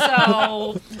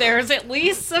 So there's at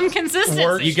least some consistency.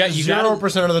 Works You got-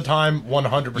 0% of the time,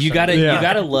 100%. you gotta Yeah. you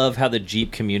gotta love how the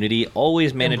Jeep community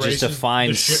always manages to Embraces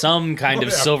find the shit. some kind of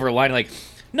Oh, yeah. silver lining. Like,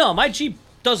 no, my Jeep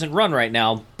doesn't run right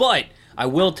now, but I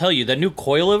will tell you the new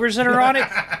coilovers that are on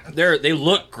it, they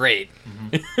look great.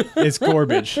 It's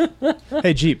garbage.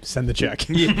 Hey Jeep, send the check.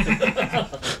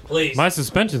 Please. My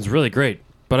suspension's really great,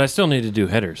 but I still need to do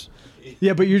headers.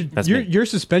 Yeah, but That's me. your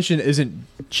suspension isn't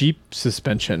Jeep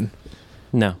suspension.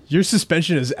 No. Your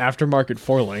suspension is aftermarket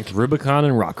 4-link. Rubicon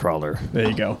and Rockcrawler. There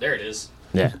you go. There it is.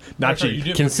 Yeah. Not Actually, you Jeep.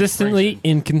 did put Consistently the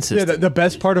Yeah, inconsistent. the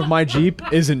best part of my Jeep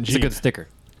isn't It's a Jeep. good sticker.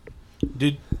 springs.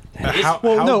 Did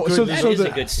Well, no, good so- is That so is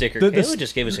the- a good sticker. the- Kayla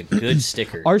just gave us a good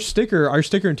sticker. Our sticker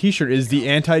and T-shirt is the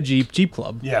anti-Jeep Jeep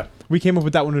Club. yeah. We came up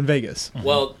with that one in Vegas.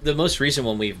 Well, the most recent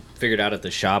one we figured out at the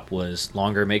shop was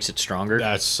longer makes it stronger.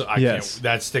 That's Yes. can't.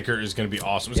 That sticker is going to be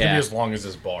awesome. It's Yeah. going to be as long as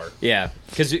this bar. Yeah,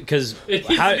 because It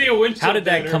needs how, to be a windshield how did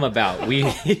that banner. come about? We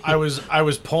I was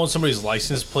pulling somebody's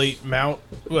license plate mount.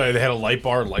 Well, they had a light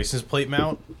bar license plate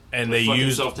mount, and they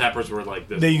used self tappers were like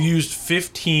this. they used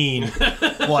 15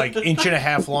 like inch and a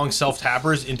half long self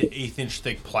tappers into 1/8 inch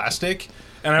thick plastic,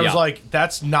 and I was Yeah. like,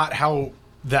 that's not how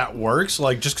that works.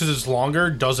 Like, just because it's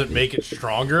longer doesn't make it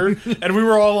stronger. And we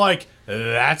were all like,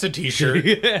 that's a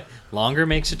t-shirt. longer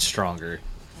makes it stronger.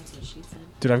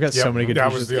 Dude, I've got so Yep, many good that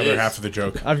T-shirts. was the other half of the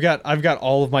joke. I've got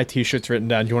all of my T-shirts written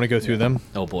down. Do you want to go through them?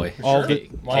 Oh boy. All Okay,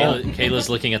 the- Kayla's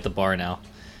looking at the bar now.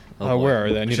 Oh, boy. where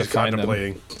are they? I need She's to find them.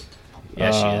 contemplating.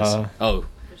 Yeah, she is. Uh, Oh,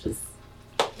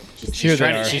 Here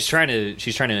they are. she's trying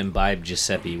to imbibe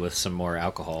Giuseppe with some more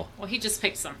alcohol. Well, he just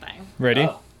picked something. Ready?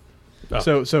 Oh.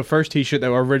 So first T-shirt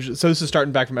that were original. So this is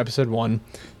starting back from episode 1.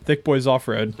 Thick Boys Off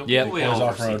Road. Don't Yep. give away all of our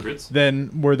Off-road. secrets.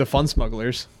 Then were the Fun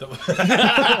Smugglers. I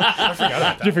forgot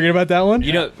about Did you that. forget about that one?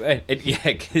 You know, yeah,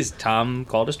 because Tom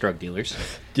called us drug dealers.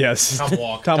 Yes. Tom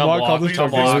Walk. Tom Tom Walk Walk. called us Please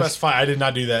drug don't dealers. specify. I did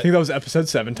not do I that. think that was episode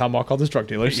 7. Tom Walk called us drug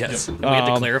dealers. Yes, we had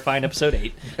to clarify in episode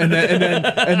 8. And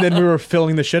then we were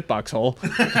filling the shitbox hole.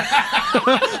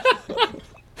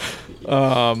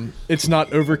 It's not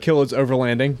overkill, it's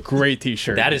overlanding. Great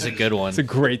T-shirt. That is a good one. It's a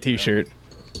great T-shirt.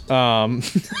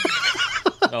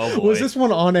 Oh boy. Was this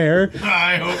one on air?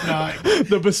 I hope not.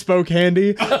 The bespoke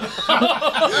handy.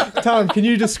 Tom, can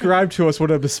you describe to us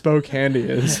what a bespoke handy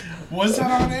is? Was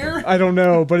that on air? I don't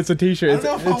know, but it's a T-shirt.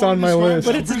 It's on my list.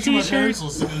 But it's a t-shirt.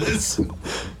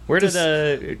 Where did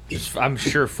I'm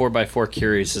sure 4x4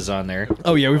 Curious is on there.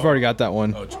 Oh yeah, we've already got that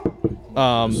one.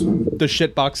 The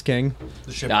shitbox king.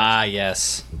 The ship. Ah,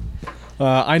 yes.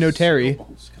 I know Terry.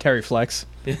 Terry Flex.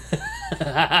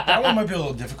 That one might be a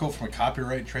little difficult from a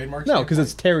copyright trademark. No, because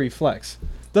it's Terry Flex.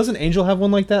 Doesn't Angel have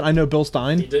one like that? I know Bill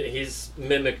Stein. He's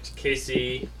mimicked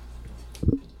Casey.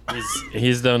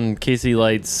 He's done Casey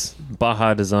Lights,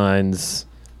 Baja Designs,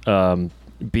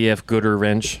 BF Gooder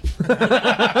Wrench.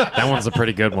 That one's a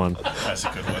pretty good one. That's a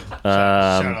good one.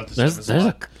 Shout out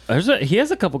to He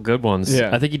has a couple good ones.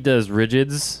 Yeah. I think he does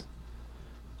rigids.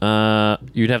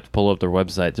 You'd have to pull up their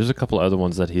website. There's a couple other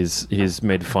ones that he's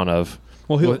made fun of.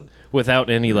 Well, without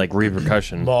any like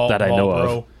repercussion that I know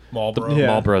of. Marlboro. Yeah.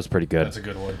 Marlboro's pretty good. That's a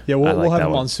good one. Yeah, I we'll like have that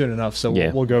him one. on soon enough, so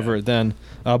Yeah. we'll go over it then.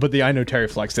 But the I Know Terry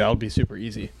Flex, that'll be super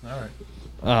easy. All right.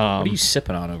 What are you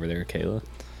sipping on over there, Kayla?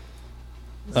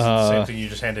 Same thing you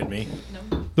just handed me.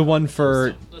 The one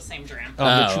for The same dram.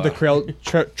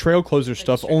 the trail closure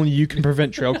stuff. Only you can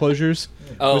prevent trail closures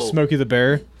Oh, with Smokey the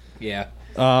Bear. yeah.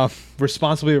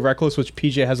 Responsibly Reckless, which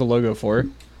PJ has a logo for.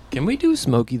 Can we do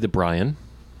Smokey the Brian?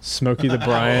 Smokey the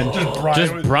Brian.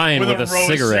 Just Brian with a row of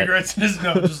cigarette. cigarettes in his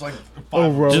nose, just like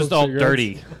Oh, row Just of all cigarettes.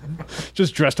 dirty.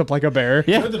 Just dressed up like a bear.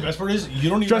 Yeah. You know what the best part is? You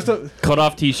don't even Dressed up. Cut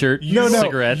off T-shirt. No, no.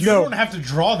 Cigarettes. You don't have to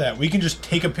draw that. We can just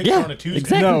take a picture Yeah, on a Tuesday.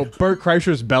 exactly. No, Bert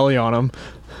Kreischer's belly on him.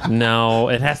 No,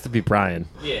 it has to be Brian.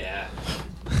 Yeah.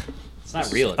 It's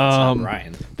not real. It's not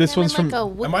Brian. This one's from.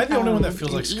 Am I the only one that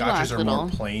feels like scotches are more little.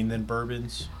 plain than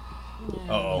bourbons?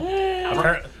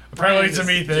 Uh-oh. Apparently it's a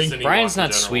me thing. Brian's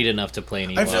not sweet enough to play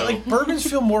anymore. I feel like bourbons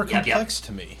feel more complex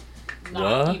to me.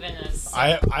 Not What? even as.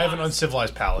 I have an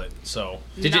uncivilized palate, so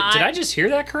Did I just hear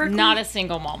that correctly? Not a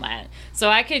single moment. So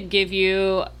I could give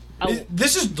you.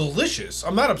 this is delicious.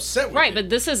 I'm not upset with Right, it. but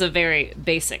this is a very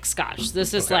basic scotch.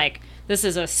 This is this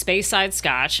is a Speyside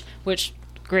scotch, which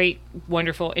great,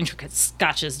 wonderful, intricate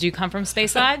scotches do come from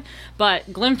Speyside.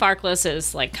 But Glenfarclas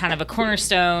is like kind of a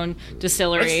cornerstone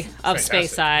distillery That's of fantastic.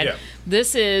 Speyside. Yeah.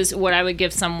 This is what I would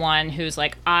give someone who's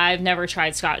like, I've never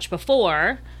tried scotch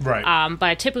before. Right. But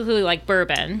I typically like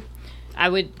bourbon. I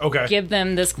would Okay. give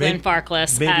them this Maybe-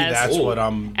 Glenfarclas Maybe as that's what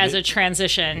I'm. as a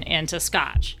transition into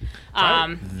scotch.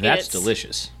 That's it's-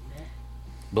 delicious.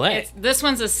 Bleh. This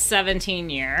one's a 17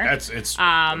 year. it's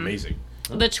amazing.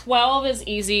 The 12 is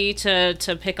easy to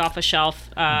pick off a shelf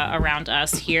around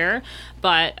us here,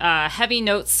 but heavy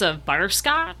notes of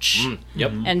butterscotch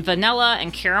Yep. and vanilla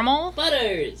and caramel.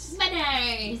 Butters.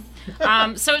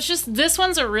 So it's just, this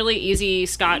one's a really easy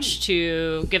scotch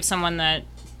to give someone that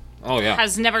Oh yeah.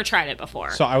 has never tried it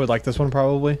before. So I would like this one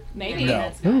probably. Maybe.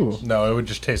 No. Ooh. No, it would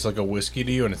just taste like a whiskey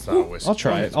to you, and it's not a whiskey. I'll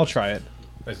try it. I'll try it.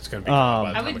 It's gonna be. By the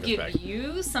I time would it goes give back.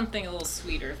 you something a little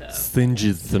sweeter though.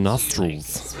 Singes the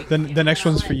nostrils. Then the next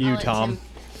one's for you, Tom.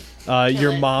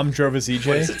 Your mom drove a Is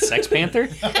ZJ. it Sex Panther?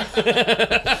 I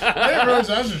didn't realize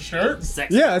that was a shirt.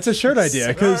 Yeah, it's a shirt idea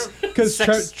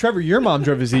because Trevor, your mom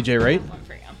drove a ZJ, right? One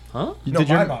for you. Huh? No, Did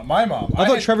your- my mom. I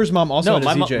thought Trevor's mom also No,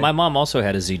 had a ZJ. my mom also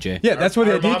had a ZJ. Yeah, that's where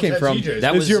the Our idea moms came had from. ZJs.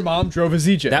 That Is was- your mom drove a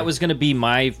ZJ? That was going to be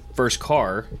my first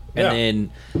car, and Yeah.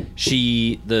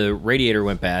 then the radiator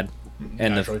went bad,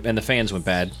 and Naturally. the fans went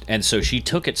bad, and so she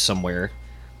took it somewhere,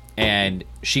 and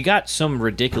she got some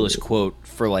ridiculous quote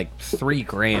for like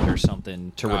 $3,000 or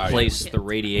something to yeah. replace the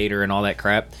radiator and all that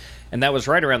crap, and that was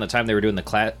right around the time they were doing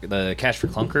the Cash for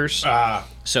Clunkers.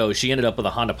 So she ended up with a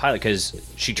Honda Pilot because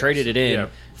she traded it in. Yeah,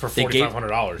 for They gave-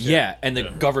 $4,500. Yeah, and the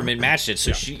government matched it,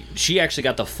 so she actually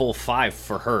got the full $5,000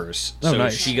 for hers. Oh, So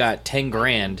nice. she got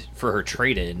 $10,000 for her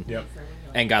trade-in, Yep.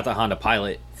 and got the Honda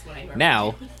Pilot.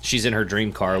 Now she's in her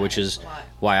dream car, which is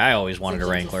why I always wanted a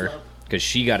Wrangler, because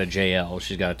she got a JL.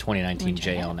 She's got a 2019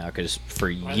 JL now, because for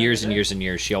years and years and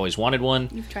years she always wanted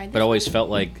one, tried but this always felt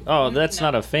like, oh, that's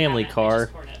not a family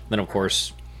car. Then of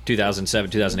course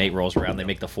 2007, 2008 rolls around, they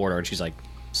make the 4-door, and she's like,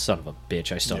 son of a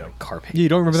bitch, I still have a car payment. You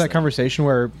don't remember that conversation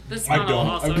where This I model don't.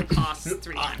 also costs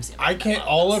 3 times. the I amount. can't.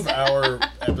 All of our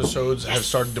episodes have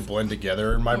started to blend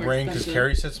together in my brain because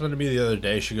Carrie said something to me the other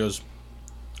day. She goes,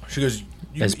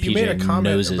 you, As you made a PJ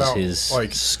comment noses about his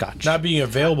like scotch. not being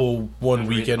available one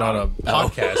weekend on a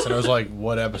podcast, and I was like,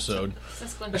 "What episode?"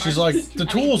 She's like, "The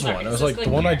Tools one." I was like, "The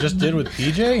one I just did with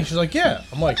PJ." And she's like, "Yeah."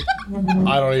 I'm like,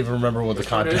 "I don't even remember what the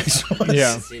context was."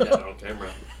 yeah. See that on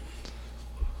camera.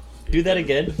 Do that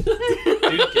again.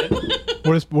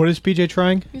 What is PJ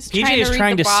trying? PJ is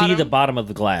trying to see the bottom of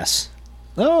the glass.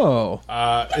 Oh,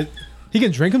 he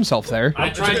can drink himself there. I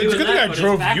It's tried a doing good thing that, I but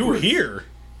drove it's you backwards. here.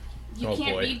 You Oh,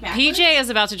 can't boy. read backwards. PJ is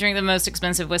about to drink the most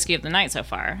expensive whiskey of the night so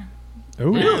far.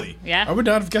 Ooh. Really? Yeah. I would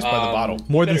not have guessed by the bottle.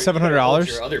 More than Hold $700.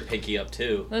 your other pinky up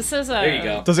too. This is a. There you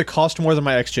go. Does it cost more than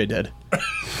my XJ did?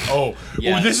 Oh,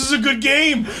 Yeah. oh, this is a good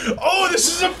game. Oh, this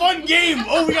is a fun game.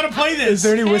 Oh, we gotta play this. Is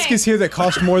there any whiskeys here that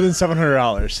cost more than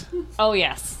 $700? Oh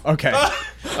yes. Okay.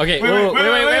 Okay, wait, hold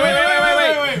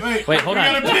we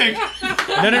on. gotta pick.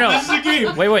 No. This is a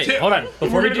game. Wait, hold on. Before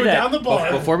We're we gonna do go that, down the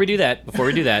bar. before we do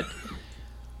that,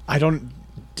 I don't.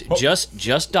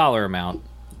 just dollar amount.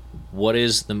 What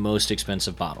is the most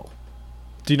expensive bottle?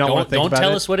 Do you not want to think Don't about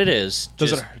tell it? us what it is. Does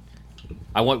Just-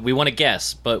 it? We want to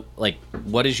guess, but like,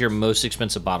 what is your most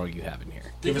expensive bottle you have in here?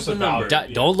 Give us a a number.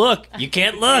 Don't look. You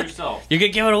can't look. yourself. You're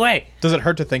gonna give it away. Does it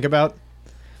hurt to think about?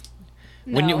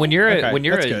 When No. you're Okay,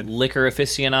 a that's good. liquor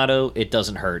aficionado, it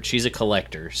doesn't hurt. She's a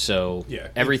collector, so Yeah.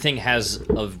 everything has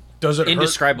a Does it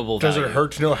indescribable hurt? Does value. it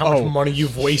hurt to know how much money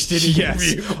you've wasted in your Yes,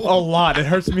 vehicle? a lot. It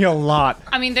hurts me a lot.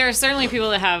 I mean, there are certainly people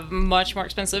that have much more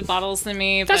expensive bottles than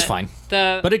me. That's but fine.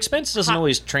 But expense doesn't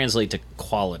always translate to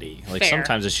quality. Like Fair.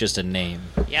 sometimes it's just a name.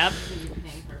 Yep,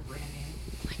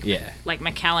 Yeah. like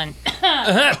Macallan.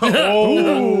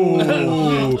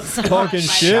 Oh, talking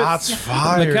shit. Shots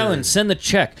fired. McKellen, send the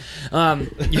check.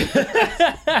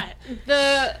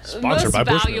 The Sponsored most by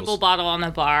Bushmills. valuable bottle on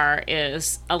the bar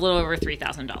is a little over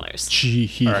 $3,000.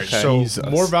 Jeez. All right, so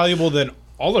more valuable than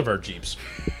all of our Jeeps,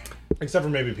 except for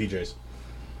maybe PJ's.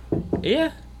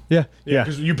 Yeah. Yeah, Yeah,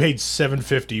 because you paid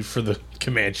 $750 for the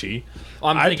Comanche.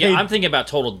 I'm I thinking. paid- I'm thinking about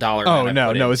total dollar. Oh amount I no,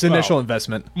 put no, in. it's initial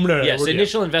investment. No, Yes, we're-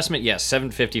 initial investment. Yes,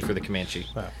 $750 for the Comanche.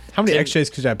 How many XJs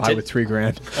could I buy with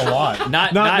 $3,000? a lot.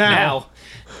 Not Not now. now.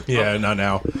 Yeah, not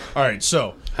now. All right,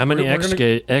 so How many we're gonna-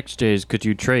 XJs could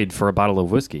you trade for a bottle of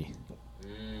whiskey?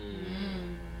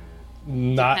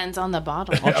 not. Depends on the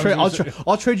bottle.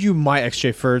 I'll trade you my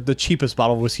XJ for the cheapest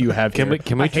bottle of whiskey you have. Can here.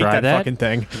 we I hate try that? fucking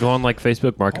thing? Go on like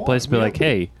Facebook Marketplace, and be like,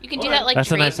 hey, You can do that like That's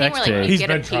a trade nice thing where XJ. like He's you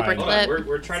get a been trying. paper Hold Hold on, clip.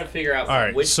 we're trying to figure out All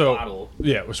right, which so bottle.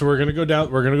 yeah, so we're gonna go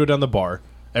down the bar.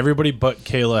 Everybody but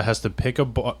Kayla has to pick a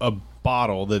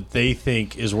bottle that they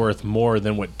think is worth more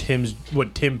than what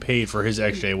Tim paid for his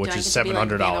XJ, which Do I is get to be, like,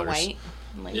 Vanna $700. White?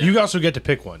 Like, You also get to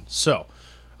pick one. So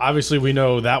obviously we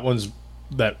know that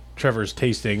Trevor's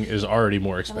tasting is already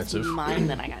more that was expensive. mine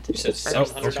that I got to You said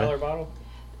choose first. $700 bottle.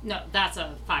 No, that's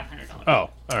a $500. Oh, all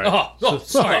right. Oh,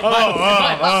 sorry.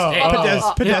 My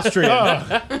mistake. Pedestrian.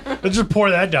 Let's just pour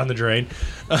that down the drain.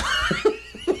 All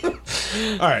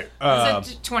right.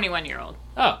 It's a 21-year-old.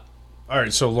 Oh, All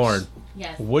right. So Lauren,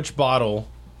 Yes. which bottle?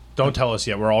 Don't tell us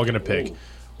yet. We're all gonna pick.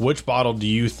 Which bottle do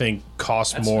you think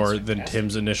costs more than fantastic.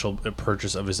 Tim's initial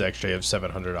purchase of his XJ of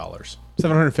 $700?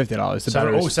 $750. The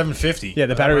battery. $750. Yeah,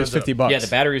 the battery was $50. yeah. The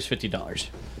battery was $50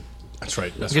 That's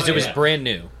right. That's because it was yeah. brand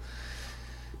new.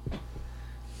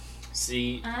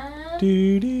 See.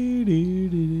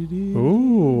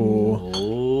 Ooh.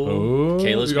 Oh,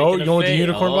 Kayla's Oh, making you a want the face.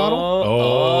 unicorn bottle?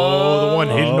 Oh, the one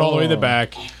hidden all the way in the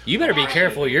back. You better be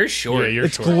careful. You're short. Yeah, you're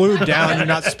It's short. glued down. You're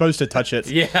not supposed to touch it.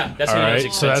 Yeah, that's All what right,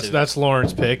 it's so expensive. that's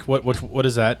Lauren's pick. What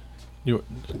is that? You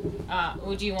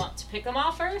Would you want to pick them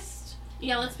all first?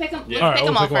 Yeah, let's pick them. All Let's right, pick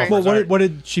we'll them all pick 'em all first. Well, Sorry. what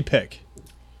did she pick?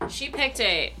 She picked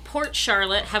a Port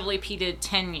Charlotte heavily peated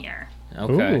 10-year.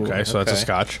 okay. Ooh. okay? So that's a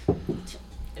Scotch.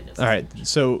 It is. All right.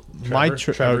 So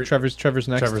Trevor's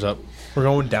next. Trevor's up. We're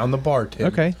going down the bar, Tim.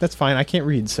 Okay, that's fine. I can't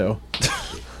read, so.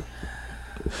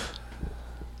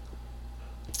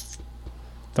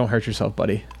 Don't hurt yourself,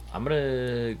 buddy. I'm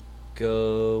gonna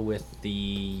go with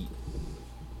the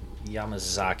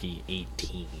Yamazaki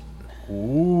 18.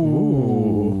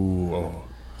 Ooh.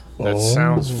 That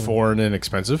sounds foreign and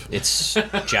expensive. It's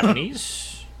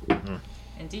Japanese.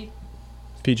 Indeed.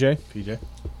 PJ, PJ.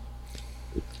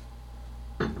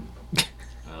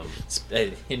 It's,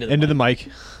 into the mic.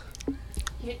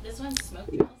 Here, this one's smoke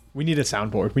grills. We need a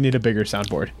soundboard. We need a bigger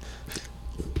soundboard.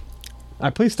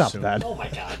 Please stop Soon. that. Oh my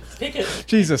god! Pick it.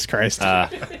 Jesus Christ.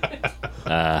 Pick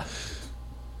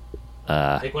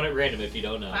one at random if you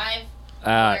don't know. 5,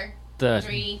 4, The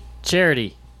 3.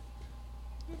 charity.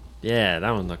 Yeah, that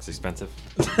one looks expensive.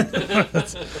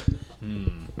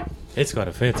 It's got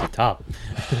a fancy top.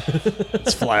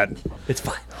 It's flat. It's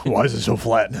fine. Why is it so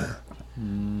flat?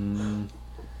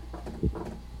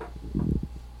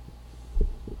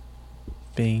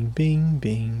 Bing, bing,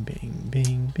 bing, bing,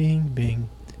 bing, bing, bing.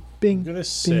 Bing. I'm gonna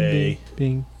say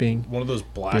bing, bing. one of those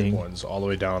black Bing. ones all the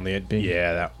way down on the end. Bing.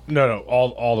 Yeah, that. No,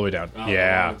 all the way down. Oh,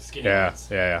 yeah, the skinny yeah, ones.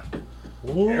 yeah.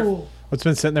 It's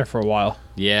been sitting there for a while.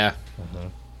 Yeah.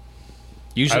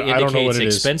 Usually I don't know indicates what it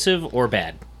is. expensive or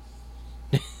bad.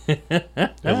 You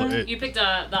picked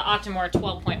the Octomore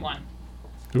 12.1.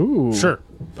 Ooh. Sure.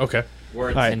 Okay.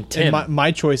 Words All right. and And Tim.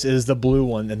 my choice is the blue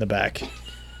one in the back.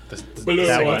 Blue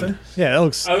That one. one. Yeah, that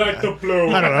looks. I like the blue.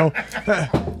 I don't know.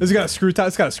 It's got a screw top.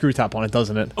 It's got a screw top on it,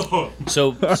 doesn't it?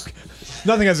 So,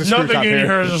 Nothing has a screw Nothing top in here.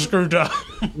 here is a screw top.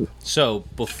 so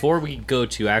before we go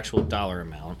to actual dollar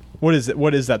amount, What is it?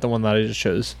 What is that? The one that I just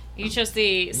chose. You chose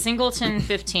the Singleton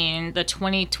 15, the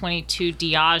 2022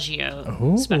 Diageo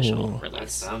Ooh. special That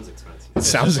release. sounds expensive. It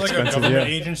sounds It's like a expensive. government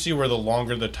Yeah. agency where the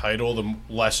longer the title, the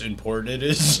less important it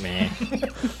is. man,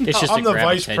 it's just I'm to the grab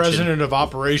vice attention. president of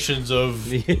operations of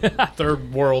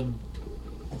third world,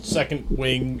 second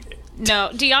wing. No,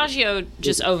 Diageo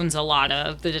just owns a lot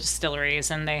of the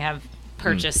distilleries, and they have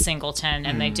purchased Singleton,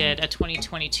 and they did a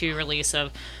 2022 release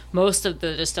of most of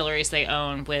the distilleries they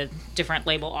own with different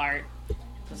label art.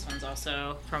 This one's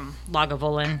also from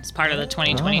Lagavulin. It's part of the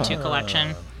 2022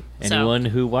 collection. So, Anyone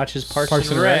who watches Parks Parks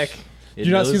and and Rec. Rec. Do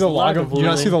you not see the Do you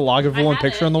not see the Lagavulin had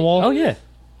picture it. on the wall? Oh yeah.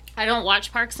 I don't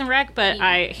watch Parks and Rec, but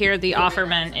I hear the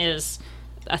Offerman is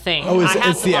a thing. Oh, I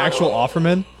have it's the actual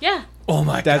Offerman? Yeah, Oh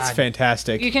my That's god.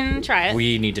 fantastic. you can try it.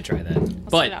 We need to try that. Let's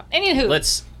But check it out.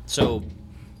 Anywho, so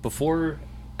before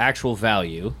actual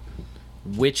value,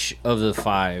 which of the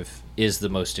 5 is the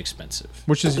most expensive?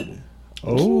 Which is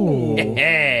Oh.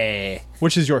 Hey.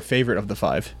 Which is your favorite of the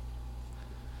 5?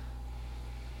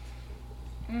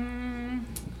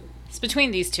 it's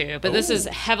between these two, but this is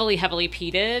heavily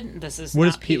peated. This is What not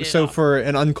is peat? peated So at all. for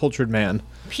an uncultured man.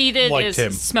 Peated Like is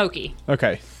Tim. smoky.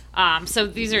 Okay. So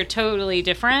these are totally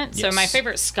different. So my Yes.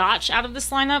 favorite Scotch out of this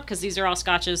lineup, because these are all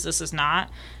Scotches, this is not,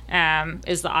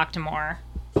 is the Octomore.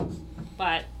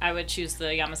 But I would choose the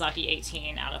Yamazaki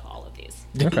 18 out of all of these.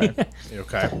 Okay.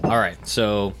 Okay. All right.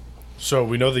 So So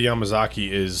we know the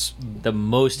Yamazaki is the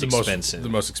most the expensive. the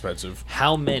most expensive.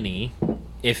 How many,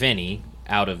 if any,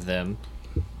 out of them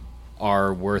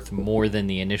are worth more than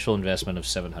the initial investment of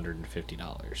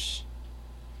 $750?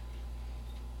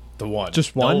 The one.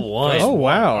 Just one? The one. Oh,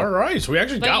 wow. All right. So we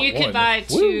actually But got you one. could buy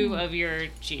 2 of your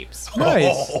Jeeps.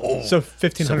 Nice. So So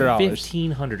 $1,500.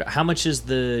 $1,500. How much is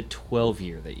the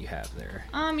 12-year that you have there?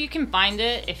 You can find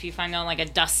it if you find it on like a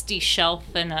dusty shelf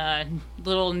in a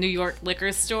little New York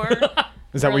liquor store.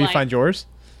 Is that Or where you like- find yours?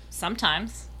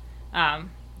 Sometimes.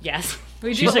 Yes.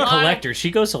 We She's do a lot of- collector.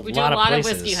 She goes We do a lot lot of of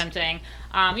places. whiskey hunting.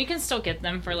 You can still get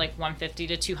them for like $150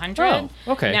 to $200.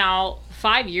 Oh, okay. Now,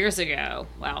 5 years ago,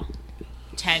 well,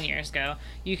 10 years ago,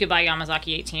 you could buy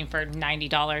Yamazaki 18 for $90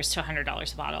 to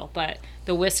 $100 a bottle. But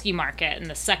the whiskey market and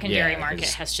the secondary Yeah, market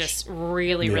it's- has just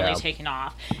really Yeah. taken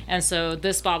off. And so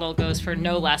this bottle goes for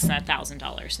no less than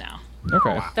 $1,000 now.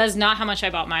 Okay. That is not how much I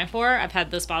bought mine for. I've had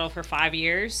this bottle for 5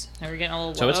 years. And we're getting a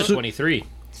little So low. it's a 23.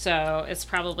 So it's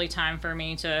probably time for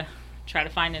me to try to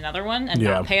find another one and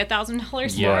Yeah. not pay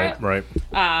 $1,000 for Yeah. it. Right.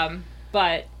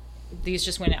 But these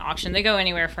just went at auction. They go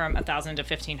anywhere from $1,000 to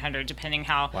 $1,500, depending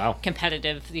how Wow.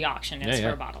 competitive the auction is Yeah, for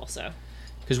yeah. a bottle. So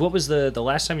Because what was the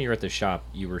last time you were at the shop,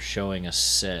 you were showing a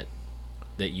set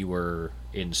that you were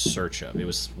in search of. It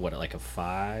was, what, like a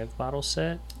 5-bottle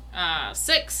set?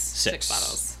 six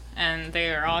bottles, and they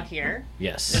are all here.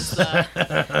 Yes.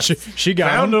 She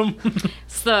got Found him. them.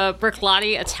 It's the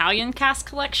Bricklati Italian cask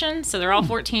collection. So they're all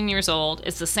 14 years old.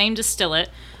 It's the same distillate,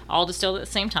 all distilled at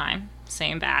the same time,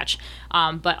 same batch,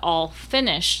 but all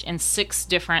finished in 6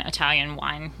 different Italian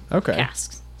wine Okay.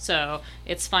 casks. So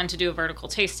it's fun to do a vertical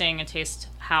tasting and taste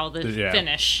how the Yeah.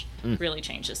 finish really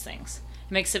changes things.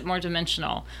 It makes it more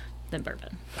dimensional than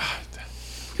bourbon.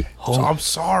 Oh, I'm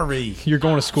sorry. You're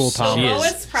going to school, Tom. She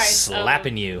lowest is price of-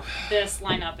 slapping you. This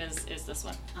lineup is this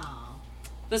one.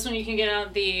 This one you can get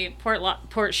at the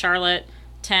Port Charlotte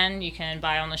 10. You can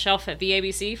buy on the shelf at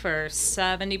VABC for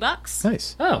 $70.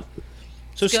 Nice. Oh.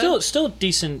 So good. still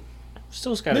decent.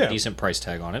 Still's got Yeah. a decent price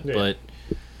tag on it, Yeah. but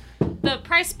The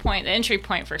price point, the entry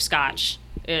point for Scotch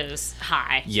is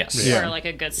high. yes. Yeah. For like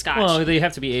a good Scotch. Well, they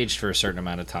have to be aged for a certain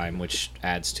amount of time, which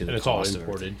adds to the And it's all cost of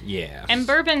imported. everything. Yeah. And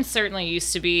bourbon certainly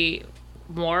used to be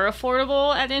more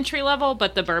affordable at entry level,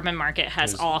 but the bourbon market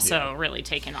has also really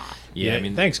taken off. yeah, I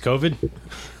mean, thanks, COVID.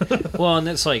 well, and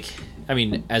that's like, I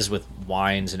mean, as with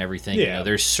wines and everything, you Yeah. know,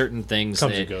 there's certain things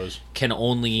Comes that and goes. can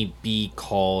only be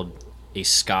called a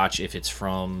Scotch if it's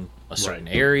from a certain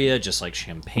Right. area, just like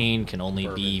Champagne can only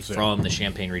be Bourbons, yeah. from the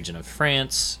Champagne region of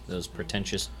France. Those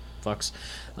pretentious fucks.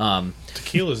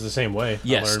 Tequila's the same way. I Yes, learned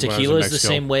when I was in tequila is the Mexico.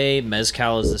 same way.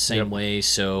 Mezcal is the same Yep. way.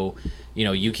 So, you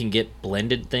know, you can get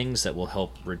blended things that will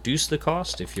help reduce the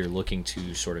cost if you're looking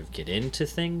to sort of get into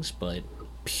things. But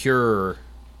pure,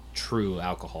 true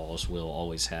alcohols will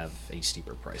always have a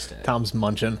steeper price tag. Tom's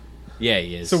munching. Yeah,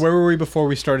 he is. So where were we before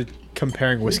we started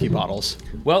comparing whiskey bottles?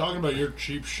 well, Talking about your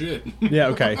cheap shit. Yeah,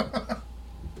 okay.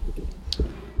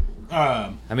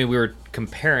 I mean, we were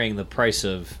comparing the price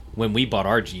of when we bought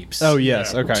our Jeeps. Oh,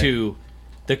 yes, Yeah. okay. To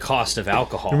the cost of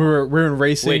alcohol. We were in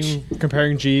racing,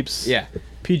 comparing Jeeps. Yeah.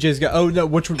 PJ's got. Oh no,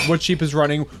 what Jeep is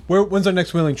running? When's our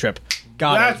next wheeling trip?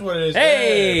 Got That's it. what it is.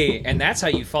 Hey, and that's how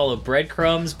you follow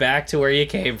breadcrumbs back to where you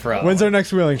came from. When's our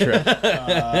next wheeling trip?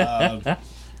 I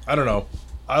don't know.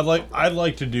 I'd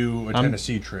like to do a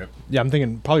Tennessee trip. Yeah, I'm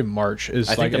thinking probably March is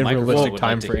I like think the a microphone realistic would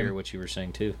time like to hear frame. what you were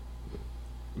saying too.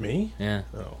 Me? Yeah.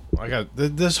 Oh, I got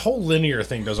this whole linear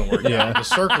thing doesn't work. Yeah. The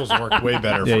circles work way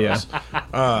better for Yeah,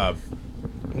 us.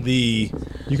 The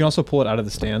You can also pull it out of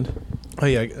the stand. oh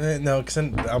yeah no, because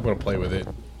then I'm gonna play with it.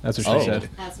 That's what she Oh. said.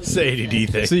 It's the ADD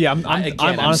thing. So yeah, I'm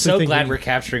I'm honestly so thinking. glad we're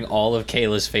capturing all of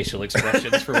Kayla's facial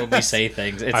expressions for when we say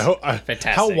things. It's I hope.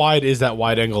 fantastic. How wide is that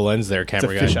wide angle lens there, it's a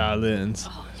camera guy? fisheye lens.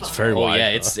 It's very Oh wide. yeah,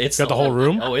 it's got the whole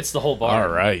room. Oh, it's the whole bar. All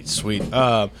right, sweet.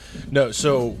 No,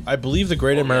 so I believe the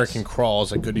Great American Crawl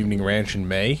is at Good Evening Ranch in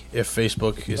May, if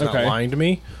Facebook is not Okay. lying to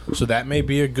me. So that may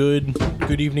be a good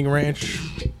Evening Ranch,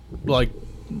 like,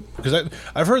 because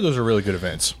I've heard those are really good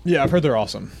events. Yeah, I've heard they're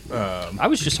awesome. I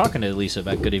was just talking to Lisa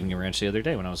about Good Evening Ranch the other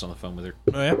day when I was on the phone with her.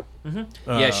 Oh yeah.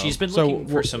 Yeah, she's been so looking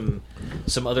for some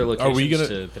other locations we gonna-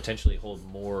 to potentially hold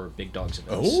more big dogs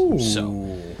events. Oh,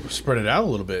 So, spread it out a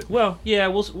little bit. well, yeah,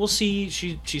 we'll see.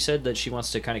 She said that she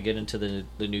wants to kind of get into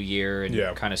the new year and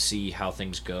Yeah. kind of see how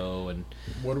things go and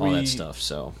What do all we- that stuff.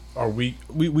 So Are we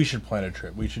should plan a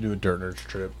trip. We should do a Dirt Nerds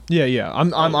trip. Yeah.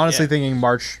 I'm honestly yeah. thinking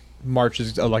March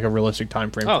is like a realistic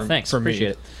time frame. oh, for, thanks, for me.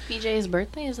 appreciate it. PJ's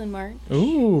birthday is in March.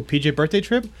 Ooh, PJ birthday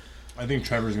trip. I think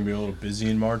Trevor's gonna be a little busy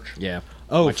in March. Yeah.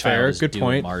 Oh, My child fair. is Good due in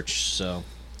point. March, so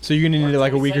So you're gonna need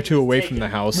like a week or two away from the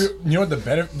house. You know what the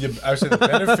benefit? I would say the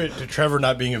benefit to Trevor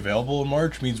not being available in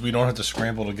March means we don't have to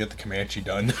scramble to get the Comanche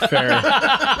done. Fair.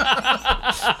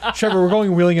 Trevor, we're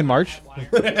going wheeling in March.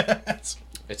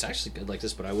 it's actually good like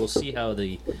this. But I will see how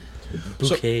the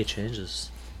bouquet changes.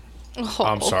 Oh,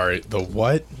 I'm sorry. The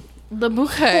what? The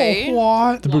bouquet.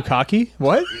 What? The bukkake?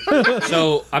 What?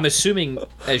 So I'm assuming,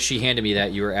 as she handed me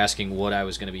that, you were asking what I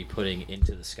was going to be putting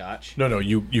into the scotch. No.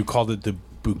 You called it the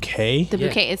bouquet. The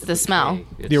bouquet is the smell.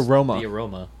 It's The aroma. The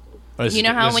aroma. You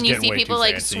know how when you see people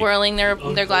like swirling their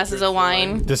glasses of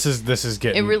wine, This is it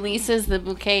getting. releases the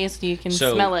bouquet so you can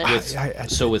So smell it. with,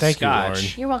 so with thank you, Lauren.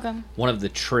 scotch, You're welcome. one of the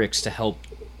tricks to help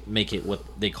make it what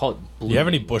they call it. Do you have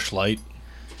any Bush Light?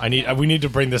 We need to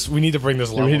bring this. We need to bring this.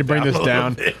 We need to bring this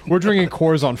down. We're drinking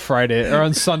Coors on Friday or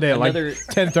on Sunday at like Another-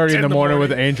 10:30 in the morning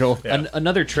with Angel.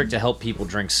 Another trick to help people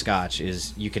drink scotch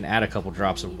is you can add a couple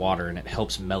drops of water and it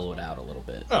helps mellow it out a little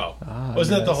bit. Oh,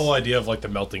 wasn't that the whole idea of like the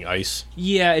melting ice?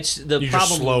 Yeah, it's the You problem.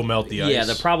 just slow melt the Yeah, ice.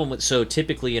 the problem with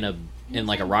typically in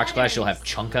like a rocks glass you'll have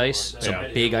chunk ice, so Yeah.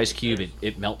 big ice cube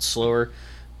it melts slower.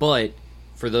 But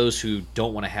for those who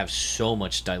don't want to have so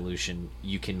much dilution,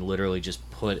 you can literally just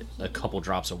put a couple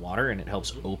drops of water and it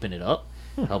helps open it up,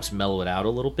 helps mellow it out a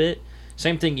little bit.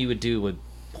 Same thing you would do with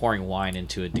pouring wine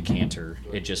into a decanter.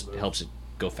 It just helps it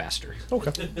go faster.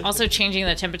 Okay. Also, changing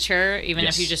the temperature, even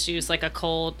Yes. if you just use like a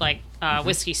cold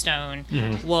whiskey stone,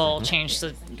 will change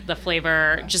the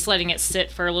flavor. Just letting it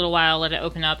sit for a little while, let it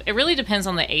open up. It really depends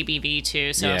on the ABV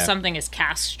too. So if Yeah. something is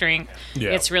cask strength, Yeah.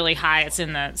 it's really high. It's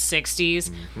in the 60s.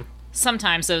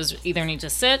 Sometimes those either need to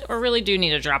sit or really do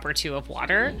need a drop or two of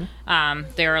water.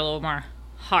 They're a little more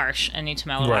harsh and need to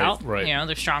mellow Right, out. right. You know,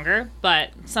 they're stronger. But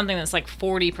something that's like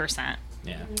 40%.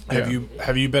 Yeah.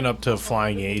 Have you been up to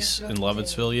Flying Ace in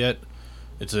Leavittsville yet?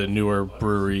 It's a newer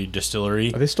brewery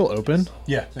distillery. Are they still open?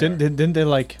 Yeah. Didn't they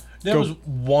like That go? was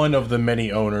one of the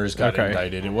many owners got Okay.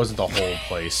 indicted. It wasn't the whole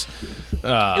place. It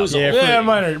was yeah, a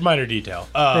minor detail.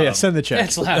 yeah, send the check.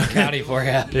 That's Loudoun County for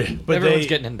you. but Everyone's they-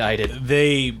 getting indicted.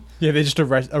 They Yeah, they just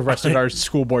arrested our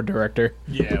school board director,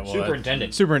 well,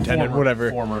 Superintendent. superintendent,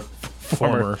 whatever.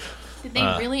 former. Did they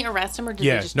really arrest him or did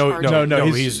Yeah, they just no, charge no, him? no,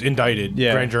 he's- he's indicted.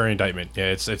 Yeah. Grand jury indictment. Yeah,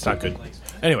 it's not good.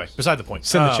 Anyway, beside the point.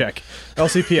 Send the check.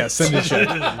 LCPS, send the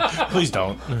check. Please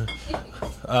don't.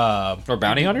 Or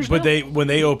bounty hunters? But when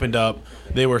they opened up,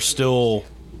 they were still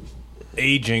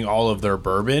aging all of their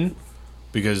bourbon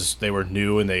because they were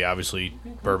new and they obviously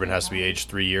bourbon has to be aged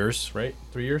 3 years, right?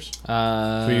 3 years?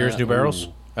 3 years new barrels?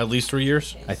 At least 3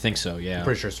 years? I think so, yeah.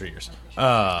 Pretty sure it's 3 years.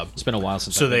 It's been a while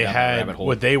since So I've been they down that had rabbit hole.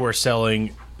 what they were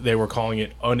selling. They were calling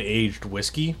it unaged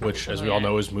whiskey, which, as we all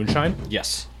know, is moonshine,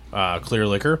 Yes. clear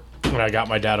liquor. And I got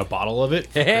my dad a bottle of it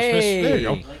for Hey! Christmas. There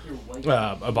you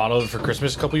go. A bottle of it for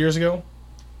Christmas a couple years ago,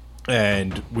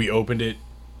 and we opened it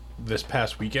this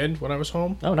past weekend when I was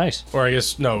home. Oh, nice. Or I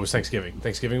guess no, it was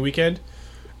Thanksgiving weekend,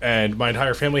 and my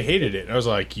entire family hated it. I was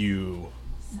like, you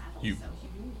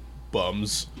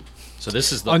bums. So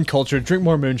this is the Uncultured. Drink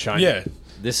more moonshine. Yeah,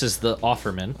 this is the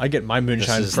Offerman, I get my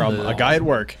moonshine This is from the- a guy at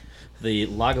work. the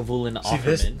Lagavulin see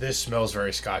Offerman. this smells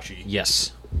very scotchy.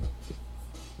 Yes.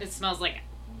 It smells like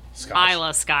Scotch.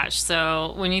 Isla Scotch.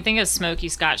 So when you think of smoky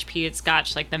Scotch, peated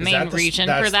Scotch, like the main that the- region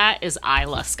that's- for that is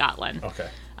Isla, Scotland. Okay.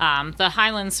 The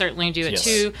Highlands certainly do it Yes.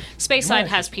 too. Speyside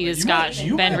has peated Scotch.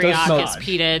 you Ben might- That does Riach is smell-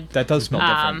 peated. That does smell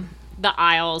different. The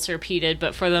Isles are peated,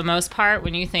 but for the most part,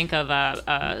 when you think of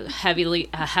a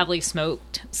heavily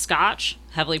smoked Scotch,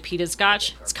 heavily peated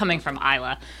Scotch, it's coming from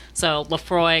Isla. So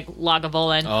Lafroig,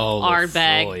 Lagavulin, Oh,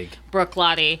 Ardbeg, Lafroig.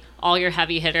 Brooklady, all your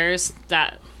heavy hitters.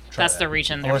 That's that. the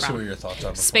region I they're want to see what from. your thoughts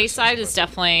are. before I say Speyside is something.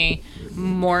 definitely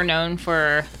more known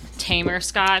for tamer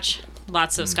Scotch.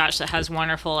 Lots of Scotch that has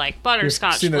wonderful like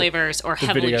butterscotch seen flavors or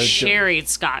heavily video. sherried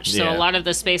Scotch. So Yeah. a lot of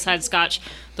the Speyside Scotch,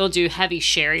 they'll do heavy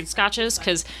sherried Scotches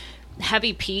because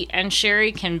heavy peat and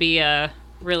sherry can be a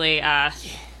really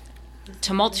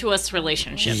tumultuous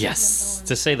relationship. Yes,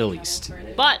 to say the least.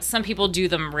 But some people do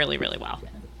them really, really well.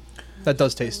 That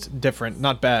does taste different,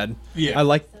 not bad. Yeah. I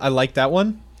like that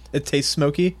one. It tastes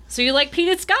smoky. So you like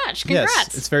peated scotch? Congrats.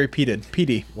 Yes, it's very peated.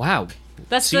 Peaty. Wow.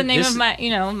 That's See, the name this- of my,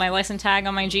 my license tag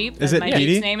on my Jeep. Is and it my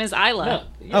Petey? Jeep's name is Isla.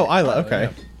 Oh, Isla. Okay.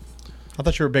 I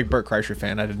thought you were a big Burt Kreischer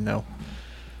fan. I didn't know.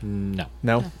 No.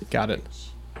 No, got it.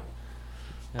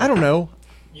 I don't know.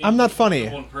 I'm not funny.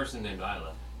 One person named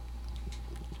Isla.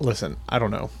 Listen, I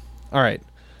don't know. All right.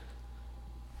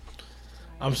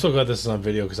 I'm so glad this is on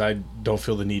video because I don't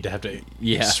feel the need to have to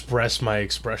express my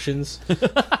expressions.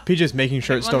 PJ's making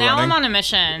sure it's Well, still now running. I'm on a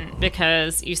mission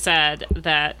because you said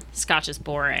that scotch is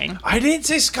boring. I didn't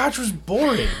say scotch was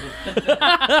boring.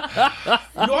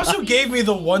 You also gave me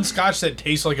the one scotch that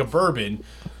tastes like a bourbon.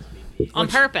 On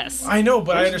purpose. I know,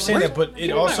 but I understand that. But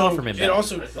it also, Offerman it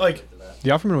also like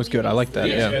The Offerman was good. I like that.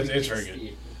 Yeah. it's very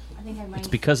good. It's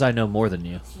because I know more than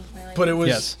you. But it was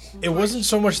Yes. it wasn't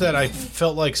so much that I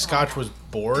felt like scotch was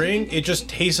boring. It just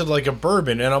tasted like a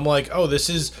bourbon, and I'm like, oh,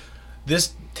 this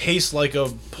tastes like a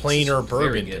plainer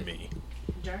bourbon to good. me.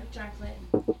 Dark chocolate,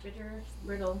 bitter,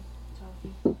 brittle,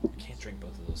 toffee. Can't drink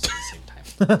both of those at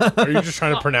the same time. Are you just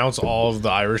trying to pronounce all of the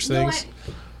Irish things?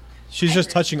 She's just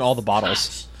touching all the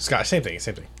bottles. Scotch, same thing,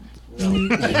 same thing.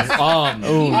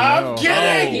 Oh,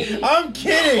 Kidding! I'm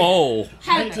kidding. Oh.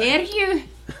 How dare you?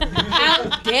 How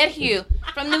dare you?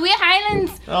 From the Wee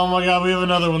Highlands. Oh my God, we have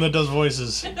another one that does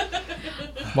voices.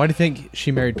 Why do you think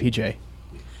she married PJ?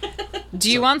 Do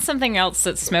you want something else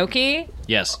that's smoky?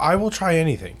 Yes. I will try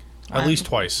anything, at least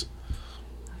twice.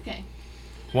 Okay.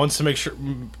 Once to make sure,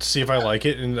 to see if I like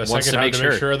it, and the Once second to time make to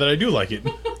make sure. sure that I do like it.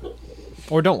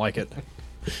 Or don't like it?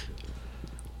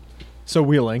 So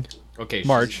wheeling. Okay.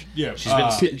 March. Yeah, She's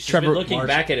been Trevor- looking March.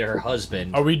 back at her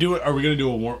husband. Are we gonna do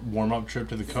a warm up trip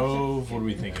to the Cove? What are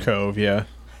we thinking? Cove, yeah.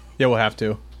 Yeah, we'll have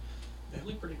to.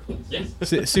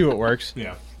 See what works.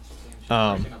 Yeah.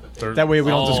 That way we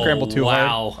don't have to scramble too hard.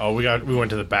 wow. Oh, we went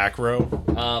to the back row.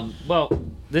 Well,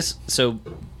 this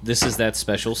is that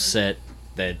special set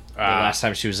that the last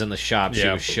time she was in the shop she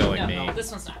Yeah. was showing me.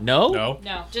 this one's not. No? No,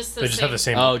 No, just they just have the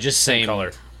same. Oh, just same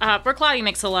color. Berclotti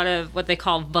makes a lot of what they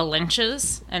call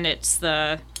Valenches, and it's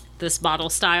this bottle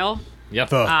style. Yep.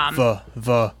 The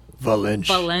Valench.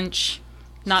 Valenche,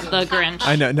 not the Grinch.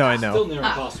 I know. No, I Still know. near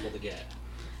impossible to get.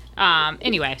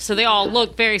 Anyway, so they all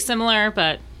look very similar,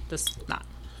 but this not.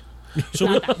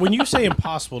 So when you say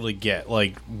impossible to get,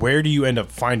 like, where do you end up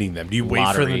finding them? Do you wait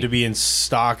for Lottery. them to be in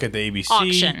stock at the ABC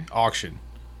Auction.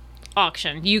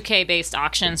 Auction, UK-based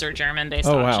auctions or German-based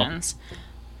Oh, wow. auctions.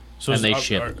 So And is- they are-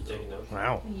 ship.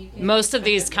 Wow. Most of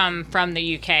these come from the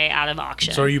UK out of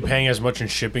auction. So are you paying as much in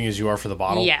shipping as you are for the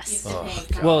bottle? Yes.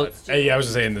 Well, Hey, yeah, I was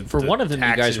saying that for one of them,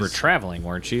 you guys were taxes- traveling,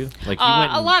 weren't you? Like you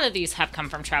went. A lot of these have come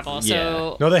from travel.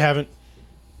 So No, they haven't.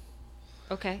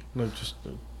 okay. No, just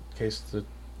in case the.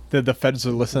 The feds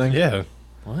are listening. Yeah.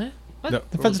 What?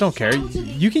 The feds don't care.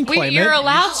 You can claim You're it.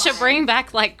 allowed to bring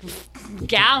back like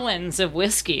gallons of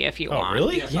whiskey if you Oh, want.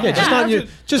 really? Yeah,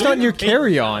 just not in your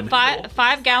carry-on.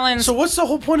 Five gallons. So what's the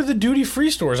whole point of the duty-free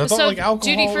stores? I thought like alcohol.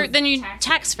 duty free, then you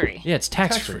tax free. Yeah, it's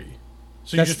tax tax free. free.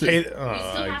 So That's you just the- pay.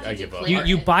 have I to give up. declare.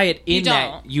 You buy it in You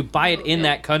that don't. you buy it in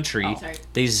that country. Sorry.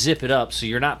 They zip it up, so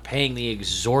you're not paying the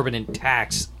exorbitant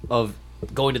tax of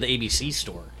going to the ABC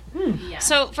store.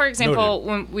 So, for example,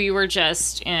 when we were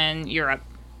just in Europe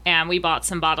and we bought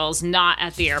some bottles not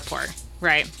at the airport,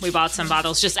 right? We bought some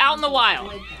bottles just out in the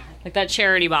wild, like that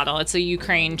charity bottle. It's a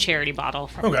Ukraine charity bottle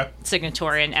from Okay.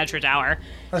 Signatory and Edgewood.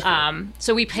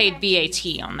 So we paid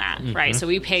VAT on that, right? So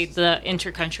we paid the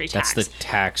intercountry tax. That's the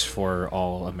tax for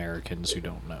all Americans who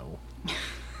don't know.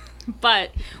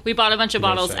 But we bought a bunch of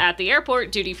bottles say. at the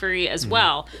airport, duty free as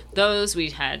well. Those we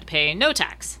had to pay no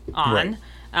tax on.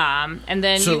 And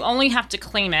then So- you only have to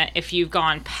claim it if you've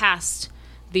gone past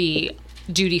the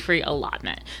duty free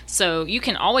allotment. So you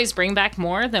can always bring back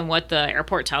more than what the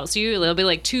airport tells you. It'll be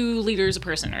like 2 liters a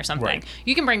person or something. Right.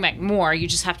 You can bring back more. You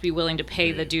just have to be willing to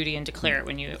pay the duty and declare it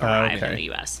when you arrive in okay. the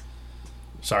U.S.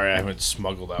 Sorry, I haven't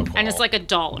smuggled alcohol. And it's like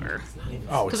 $1.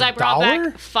 oh, Because I brought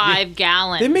back 5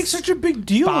 gallons. They make such a big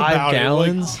deal 5 about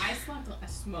gallons. I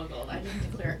smuggled. I didn't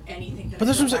declare anything that But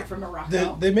I that's what I'm brought back saying. from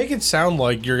Morocco. They make it sound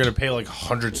like you're gonna pay like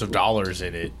hundreds of dollars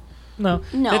in it. No,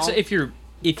 No. That's if you're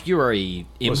a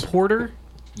importer.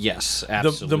 Yes,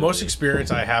 absolutely. The most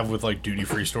experience I have with like duty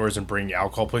free stores and bringing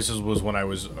alcohol places was when I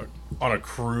was on a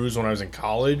cruise when I was in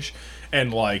college,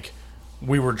 and like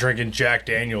we were drinking Jack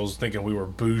Daniels thinking we were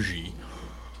bougie.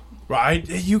 Right?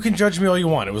 You can judge me all you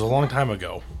want. It was a long time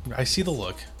ago. I see the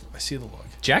look.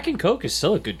 Jack and Coke is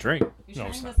still a good drink. You're No, trying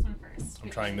it's this not. one first. I'm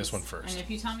trying this one And first. if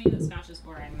you tell me that Scotch is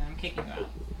boring, then I'm kicking you out.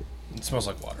 It smells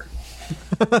like water.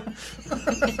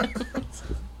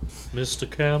 Mr.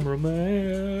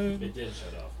 Cameraman. It did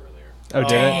shut off earlier. Oh,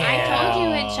 did it? I told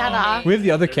you it shut off. We have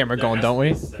the other There- camera there going, has don't to be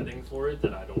we? a setting for it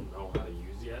that I don't know how to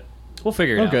use yet. We'll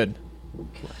figure it Oh, out. good.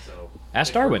 So Ask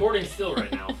it's Darwin. recording still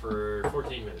right now for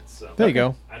 14 minutes. So There you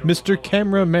go. I don't know Mr. how long it was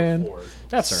Cameraman. before.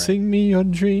 That's all right. Sing me your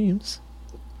dreams.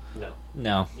 No,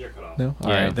 No. you're cut off. No? Yeah.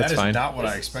 Alright, that's that is fine. not what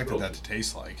I This is expected real. that to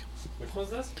taste like. Which one's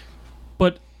this?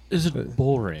 But is it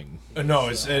boring? No,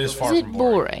 it is far Is it from boring.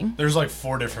 boring? There's like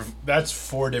four different. That's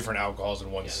 4 different alcohols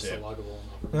in one Yeah, it's a sip. loggable.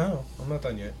 No, I'm not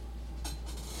done yet.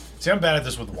 See, I'm bad at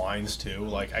this with wines too.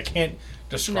 Like, I can't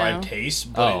describe No.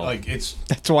 taste, but Oh. like it's.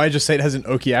 That's why I just say it has an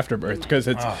oaky afterbirth, because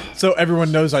it's Ah. so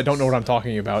everyone knows I don't know what I'm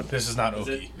talking about. This is not Is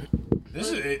oaky. This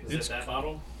is it. Is It's it that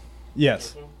bottle?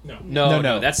 Yes. This one? No. No,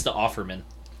 No. that's the Offerman.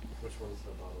 Which one's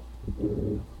the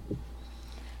bottle?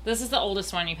 This is the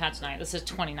oldest one you've had tonight. This is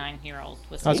 29-year-old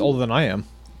whiskey. That's older than I am.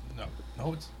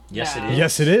 No, it's. Yes, Yeah. it is.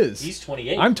 Yes, it is. He's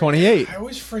 28. I'm 28. I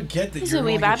always forget that He's you're a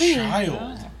wee like baby. a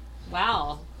child.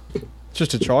 Wow.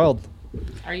 Just a child.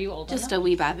 Are you old Just enough? a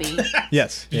wee baby.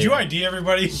 Yes. Did you ID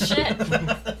everybody? Shit.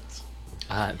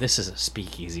 This is a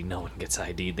speakeasy. No one gets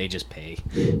ID'd. They just pay.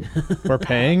 We're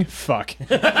paying? Fuck.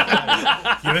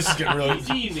 Yeah, this is getting really.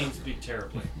 PG means speak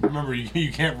terribly. Remember,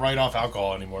 you can't write off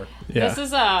alcohol anymore. Yeah. This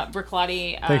is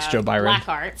Bricklotti Thanks, Joe Byron. Black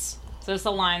Arts. So it's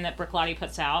the line that Bricklotti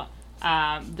puts out.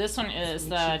 This one is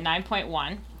the 9.1,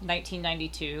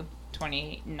 1992,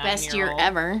 29 Best year year old.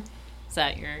 ever. Is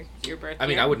that your birthday? I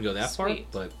mean, I wouldn't go that far, Sweet.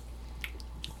 but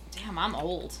Damn, I'm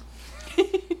old.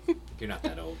 you're not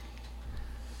that old.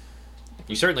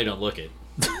 You certainly don't look it.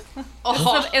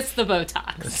 It's the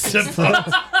Botox.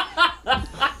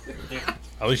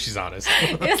 At least she's honest.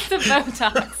 It's the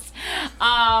Botox.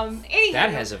 Anywho,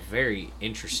 That has a very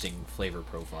interesting flavor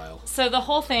profile. so the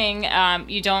whole thing,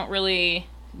 you don't really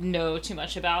know too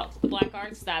much about the Black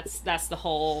Arts. That's the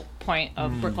whole point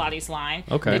of Bricklotti's line.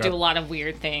 Okay. They do a lot of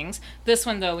weird things. This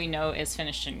one, though, we know is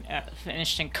finished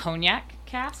in cognac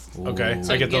cask. Okay,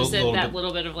 So I it get gives the it little that bit-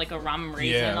 little bit of like a rum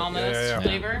raisin Yeah, almost yeah.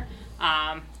 flavor.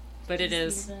 But it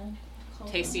is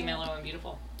tasty, mellow, and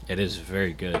beautiful. It is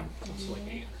very good.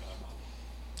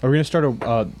 Are we gonna start a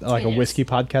whiskey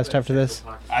podcast after this?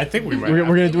 I think we might. We're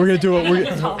gonna do a we're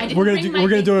didn't gonna bring my we're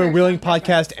gonna do a papers. wheeling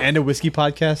podcast and a whiskey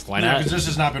podcast. Why Yeah, not? because this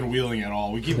has not been wheeling at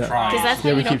all. We keep trying. Because that's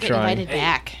Yeah, why we you don't keep get trying. invited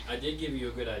back. I did give you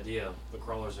a good idea. The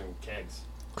crawlers and kegs.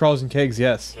 Crawls and kegs,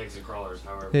 yes. Kegs and crawlers,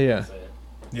 however Yeah, you yeah. say it.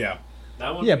 Yeah,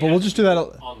 That one Yeah, we but we'll have just to do that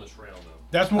on the trail though.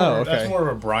 that's more. Oh, That's okay. more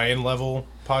of a Brian level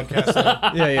podcast.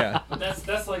 then. Yeah. But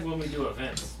that's like when we do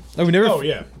events. Oh, we never. Oh,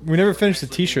 yeah. We never finished the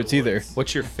t-shirts either.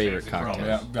 What's your favorite cocktail?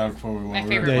 Yeah, that's what we want. My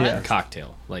favorite Yeah, one. yeah.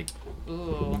 Cocktail, like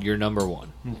Ooh. your number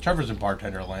one. Trevor's in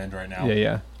bartender land right now.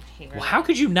 Yeah. Well, how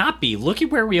could you not be? Look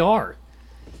at where we are.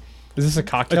 Is this a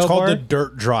cocktail It's called bar? the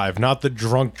Dirt Drive, not the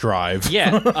Drunk Drive.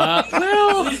 Yeah.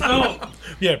 Please don't.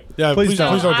 Yeah. Please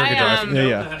don't. don't drink and I, drive.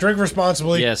 Yeah. Drink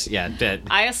responsibly. yes. Yeah. Dead.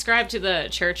 I ascribe to the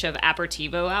Church of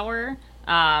Aperitivo Hour.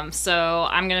 So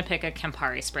I'm gonna pick a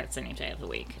Campari Spritz any day of the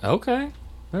week. Okay.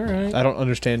 All right. I don't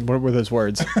understand. What were those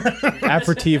words?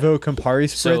 Aperitivo, Campari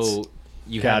Spritz. So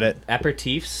you Got have it.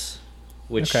 aperitifs,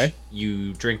 which Okay.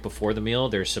 you drink before the meal.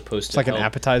 They're supposed It's to like an help-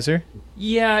 appetizer.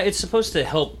 Yeah, it's supposed to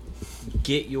help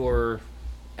get your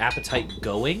appetite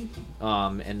going.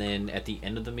 And then at the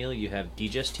end of the meal, you have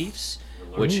digestifs,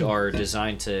 which are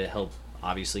designed to help,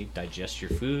 obviously, digest your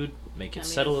food, make it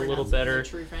settle a little better.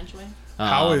 True French way.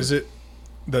 How is it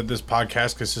that this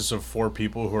podcast consists of 4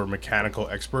 people who are mechanical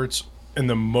experts, and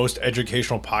the most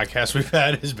educational podcast we've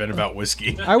had has been about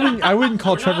whiskey? I wouldn't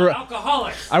call Trevor.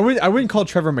 Alcoholics. I wouldn't call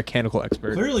Trevor a mechanical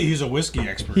expert. Clearly, he's a whiskey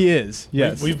expert. He is.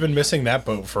 Yes. We've been missing that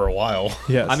boat for a while.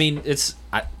 yes. I mean, it's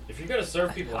If you're gonna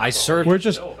serve people, I alcohol, serve- you we're should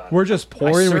just know about it. we're just I poor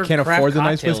and we served can't craft afford the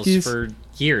nice cocktails whiskeys. for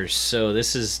years, so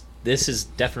this is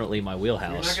definitely my You're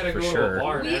wheelhouse not gonna for go to sure. a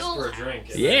bar and ask for a drink.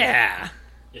 And then Yeah.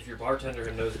 If your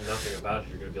bartender knows nothing about it,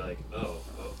 you're gonna be like, oh,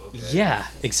 okay. Yeah.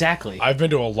 Exactly. I've been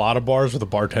to a lot of bars where the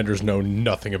bartenders know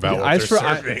nothing about what they're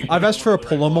serving. I've asked for a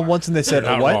Paloma once and they said,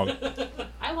 Not "What?" wrong.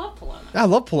 I love Paloma. I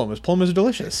love Palomas. Palomas are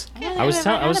delicious. I was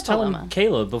telling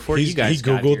Kayla before you guys he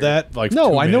got googled here. that like No,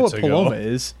 2 I know what minutes ago. Paloma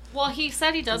is. Well, he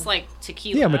said he does like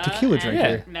tequila. Yeah, I'm a tequila and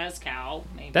drinker. Mezcal,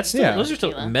 maybe. That's still, Yeah. those are still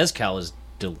Tequila. mezcal is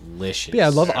delicious. Yeah,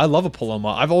 I love a Paloma.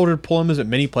 I've ordered Palomas at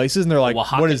many places and they're like,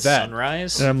 Oaxaca "What is that?"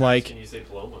 Sunrise. And I'm like, Can you say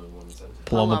Paloma in one sentence?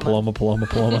 "Paloma, Paloma, Paloma,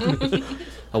 Paloma."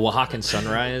 A Oaxacan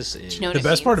sunrise. Is, You know what The it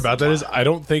best part means? about that is I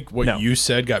don't think what No. you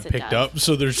said got Yes, it picked does. up,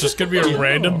 so there's just gonna be a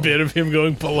random bit of him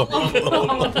going Paloma.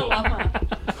 Oh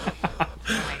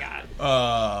my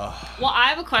god. Well, I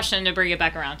have a question to bring it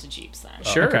back around to Jeeps then.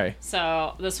 Sure. Okay.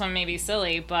 So this one may be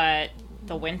silly, but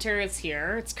the winter is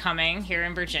here. It's coming here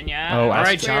in Virginia. Oh, All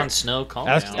right, ask- Jon Snow, calm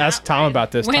down. Ask Tom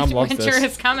about this. Tom loves Winter this.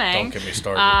 is coming. Don't get me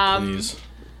started, please.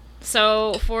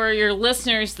 So for your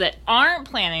listeners that aren't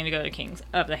planning to go to Kings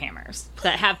of the Hammers,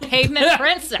 that have pavement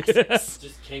princesses,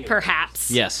 Just king of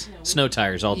perhaps. Yes, snow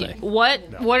tires all day. What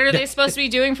are they supposed to be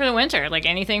doing for the winter? Like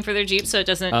anything for their Jeep so it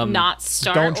doesn't not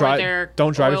start don't drive- or their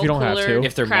don't drive if oil you don't have cooler to.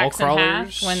 If they're mall cracks in half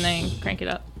crawlers- when they crank it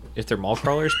up. If they're mall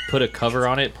crawlers, put a cover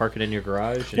on it, park it in your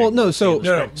garage. Well, no. So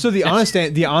No.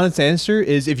 the honest answer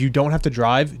is if you don't have to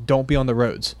drive, don't be on the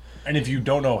roads. And if you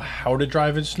don't know how to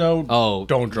drive in snow,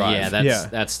 don't drive. Yeah,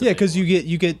 that's the yeah, big because one.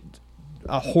 you get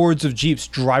hordes of Jeeps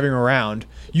driving around.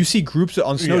 You see groups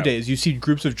on snow Yeah. days. You see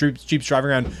groups of Jeeps driving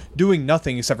around doing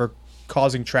nothing except for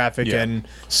causing traffic Yeah. and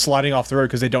sliding off the road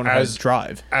because they don't know how to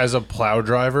drive. As a plow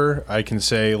driver, I can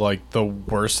say like the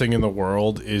worst thing in the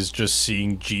world is just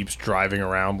seeing Jeeps driving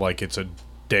around like it's a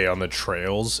day on the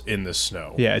trails in the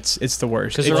snow. Yeah, it's the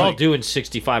worst. Because It's they're all like- doing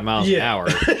 65 miles an Yeah. hour.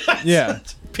 yeah,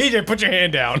 PJ, put your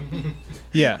hand down.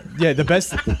 yeah. The best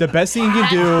thing you can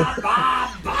do.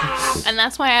 And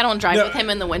that's why I don't drive No. with him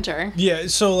in the winter. Yeah,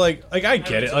 so like I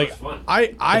get it. Like I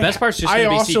The best part's just I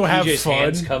going to be see also have PJ's fun.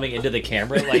 hands coming into the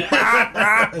camera. Like,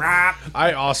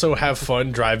 I also have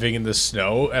fun driving in the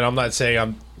snow, and I'm not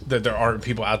saying that there aren't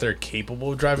people out there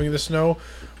capable of driving in the snow,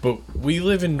 but we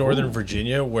live in Northern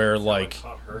Virginia where like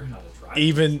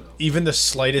even the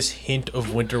slightest hint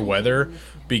of winter weather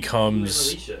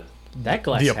becomes that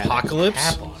glass the had a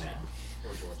apocalypse. cap on it.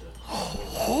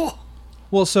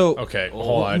 Well, so Okay,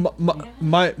 hold on.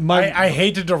 my I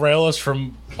hate to derail us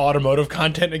from automotive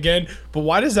content again, but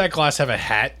why does that glass have a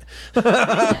hat?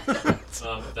 That's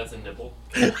a nipple.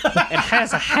 It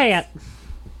has a hat.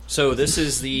 So this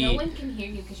is No the one can hear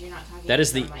you because you're not talking. that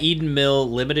is the into mic. Eden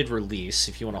Mill limited release.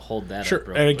 If you want to hold that Sure. up,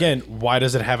 real And quick. again, why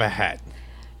does it have a hat?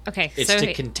 Okay, It's so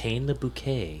to contain the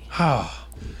bouquet.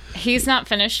 he's not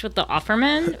finished with the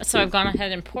Offerman, so I've gone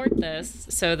ahead and poured this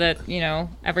so that,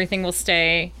 everything will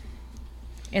stay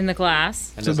in the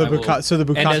glass. And so as the I will-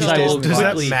 Bucati and as I stays will in the Does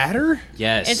that quickly- matter?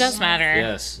 Yes, It does matter.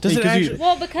 Yes. Does it Because you- actually?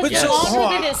 Well, because But the so-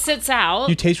 longer that it sits out,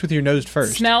 You taste with your nose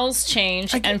first. smells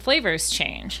change and flavors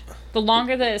change. The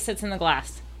longer that it sits in the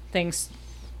glass, things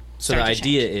So the start to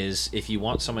idea is, if you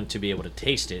want someone to be able to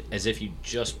taste it, as if you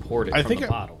just poured it I from think the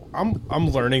bottle. I'm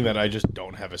learning that I just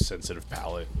don't have a sensitive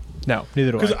palate. No,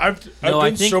 neither do Because I. I've No, done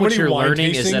I think so what many you're wine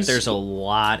learning tastings. is that there's a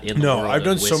lot in the No, world I've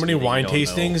done of so many whiskey that you wine don't know.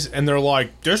 tastings, and they're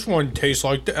like, "This one tastes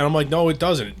like," and I'm like, "No, it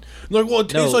doesn't." They're like, "Well, it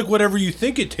tastes No. like whatever you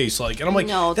think it tastes like," and I'm like,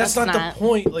 No, "That's that's not not. the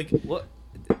point." Like, What?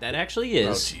 That actually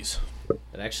oh is. jeez,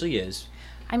 That actually is.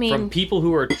 I mean, From people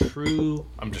who are true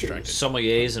I'm distracted.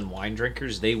 sommeliers and wine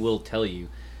drinkers, they will tell you,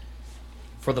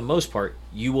 for the most part,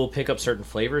 you will pick up certain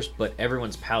flavors, but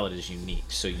everyone's palate is unique.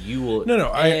 So you will.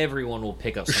 No, everyone will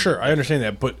pick up. Something Sure, I different. understand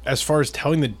that, but as far as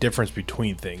telling the difference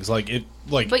between things, like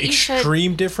But you should-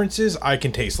 extreme differences, I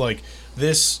can taste. Like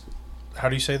this, how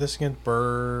do you say this again?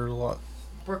 Brooklotti.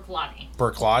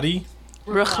 Berclati? Bruichladdich.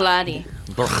 Berclati.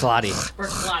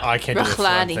 Brooklotti. I can't do a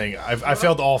foreign Bruichladdich. thing. I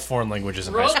failed all foreign languages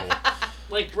in high school.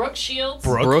 Like Brooke Shields.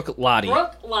 Brook Brooklotti.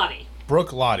 Brooklotti.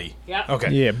 Brook Lottie. Yep.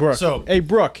 Okay. Yeah, Brooke. So hey,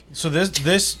 Brooke. So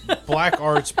this Black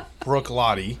Arts Brook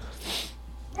Lottie.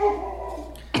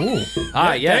 Ooh,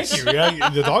 Yes. thank you. Yeah,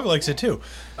 the dog likes it too.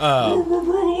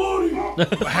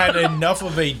 Had enough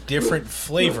of a different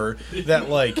flavor that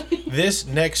like this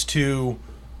next to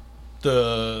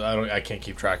the I can't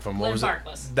keep track of them. What was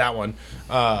Glenfarclas. it? That one.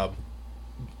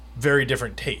 Very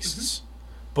different tastes,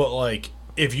 but like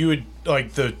if you would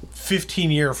like the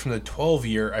 15 year from the 12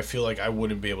 year, I feel like I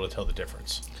wouldn't be able to tell the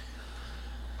difference.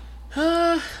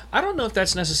 I don't know if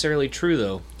that's necessarily true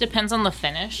though. Depends on the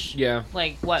finish. Yeah.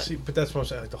 Like what? See, but that's what I'm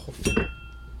saying. Like the whole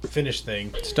finish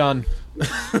thing. It's done.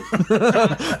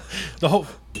 The whole.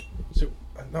 So,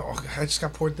 no, I just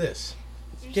got poured this.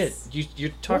 Yeah,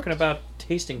 you're talking about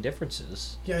tasting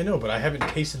differences. Yeah, I know, but I haven't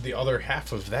tasted the other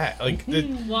half of that. Like,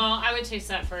 Well, I would taste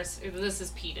that first. This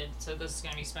is peated, so this is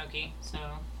gonna be smoky. So.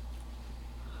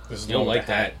 this is You'll the one like with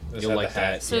the hat. that. This You'll had like the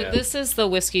hat. that. So Yeah. this is the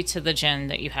whiskey to the gin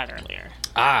that you had earlier.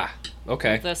 Ah,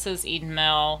 okay. This is Eden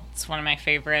Mill. It's one of my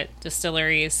favorite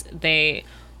distilleries. They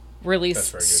release That's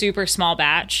very good. super small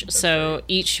batch, so very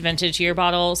each vintage year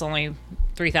bottle is only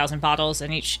 3,000 bottles,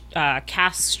 and each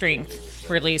cask strength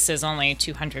release is only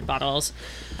 200 bottles,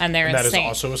 and they're And that is insane.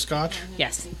 also a scotch?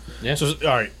 Yes. Yeah. So, all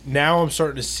right, now I'm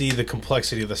starting to see the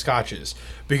complexity of the scotches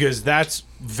because that's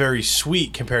very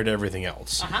sweet compared to everything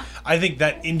else. Uh-huh. I think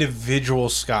that individual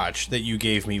scotch that you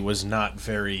gave me was not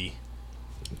very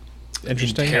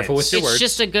Interesting. intense. Careful with your It's words.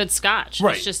 just a good scotch.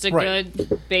 Right, It's just a right.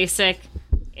 good basic.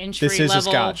 entry this is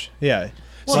level. a Scotch. Yeah.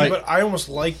 Well, Like- but I almost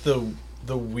like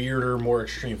the weirder, more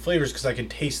extreme flavors because I can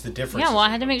taste the difference. Yeah, well, I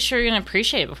had to make sure you're gonna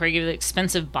appreciate it before you give the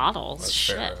expensive bottles. That's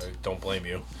Shit. fair. I don't blame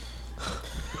you.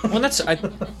 Well, that's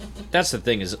the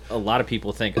thing is a lot of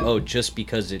people think, oh, just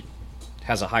because it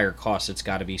has a higher cost, it's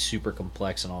got to be super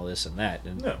complex and all this and that,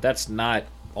 and No. that's not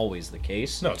always the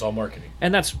case. No, it's all marketing.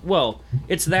 And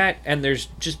it's that, and there's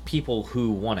just people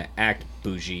who want to act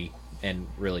bougie and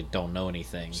really don't know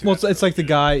anything. Well, it's like the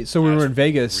guy. So we were in That's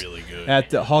Vegas really good. at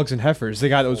the Hogs and Heifers. The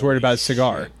guy that was worried about his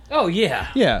cigar. Oh yeah,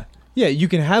 Yeah, yeah. You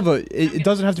can have it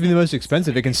doesn't have to be the most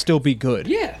expensive. It can still be good.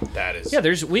 yeah, That is. yeah.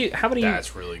 How many?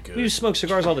 That's really good. We smoke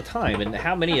cigars all the time, and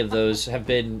how many of those have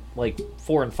been like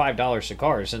 $4 and $5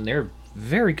 cigars, and they're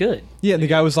very good. Yeah, and the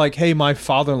guy was like, "Hey, my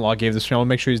father-in-law gave this to me. I want to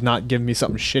make sure he's not giving me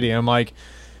something shitty." And I'm like,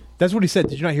 "That's what he said.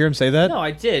 Did you not hear him say that?" No,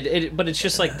 I did, but it's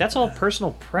just like that's all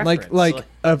personal preference. Like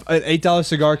an $8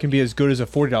 cigar can be as good as a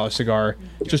 $40 cigar.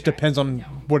 Just depends on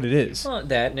what it is. well,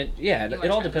 that and it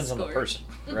all depends on the person,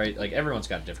 right? Like everyone's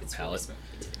got a different palate.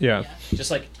 Yeah. Just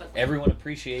like everyone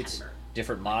appreciates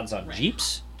different mods on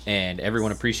Jeeps, and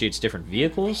everyone appreciates different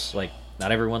vehicles. Like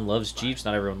not everyone loves Jeeps,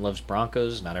 not everyone loves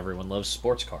Broncos, not everyone loves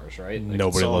sports cars, right? Like,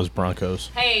 Nobody it's all- loves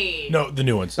Broncos. Hey. No, the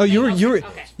new ones. Oh, you were Okay.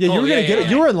 yeah, Oh, you were yeah, gonna get yeah, it.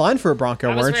 You were in line for a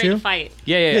Bronco, I was weren't ready you? to fight.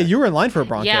 Yeah. Yeah, you were in line for a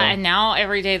Bronco. Yeah, and now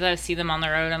every day that I see them on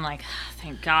the road, I'm like,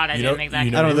 thank God I didn't make that. I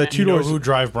don't know, the commitment. two You know doors- who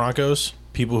drive Broncos?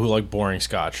 People who like boring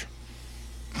Scotch.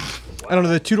 I don't know.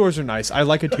 The two doors are nice. I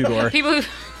like a two door. People who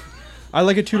I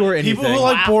like a two door anything. People who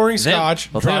like Wow. boring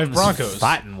Scotch drive Broncos.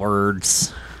 Fighting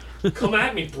words. Come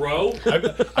at me, bro.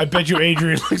 I bet you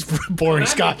Adrian likes boring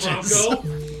Come at me, Scotches.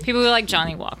 Bronco. people who like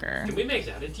Johnny Walker. Can we make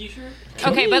that a t-shirt?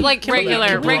 Okay, but like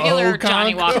regular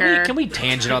Johnny Walker. Can we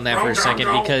tangent on that for a second?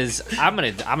 Because I'm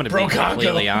gonna be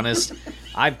completely honest.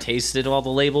 I've tasted all the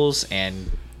labels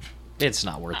and it's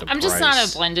not worth the price. I'm just not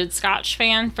a blended Scotch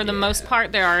fan. For the most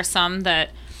part, there are some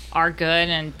that are good,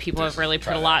 and people have really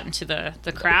put a lot into the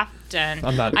craft. And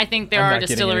I think there are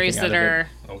distilleries that are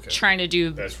trying to do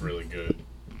That's really good.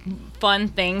 fun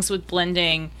things with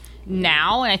blending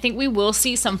now, and I think we will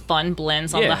see some fun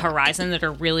blends on the horizon that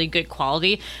are really good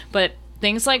quality. But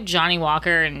things like Johnny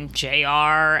Walker and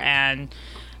JR and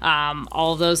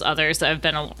all those others that have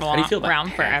been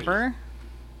around forever,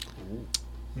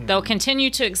 they'll continue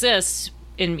to exist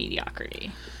in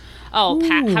mediocrity. Oh,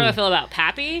 how do I feel about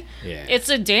Pappy? Yeah. It's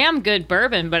a damn good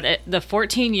bourbon, but the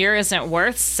 14-year isn't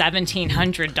worth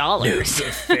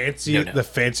 $1,700. The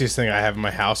fanciest thing I have in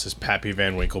my house is Pappy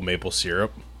Van Winkle maple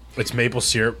syrup. It's maple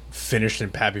syrup finished in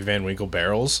Pappy Van Winkle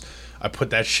barrels. I put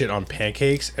that shit on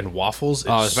pancakes and waffles. It's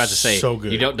I was about to say, so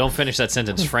good. you don't finish that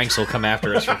sentence. Franks will come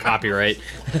after us for copyright.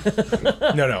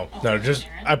 No. Just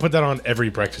I put that on every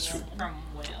breakfast food.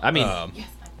 I mean, Yes,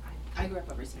 I grew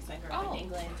up overseas. I grew up in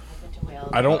England. I went to Wales.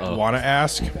 I don't want to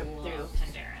ask through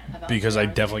because I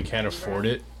definitely can't afford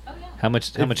it. how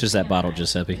much is that bottle,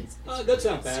 Giuseppe? That's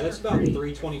not bad. That's about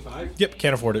 $3.25. Yep,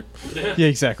 can't afford it. Yeah,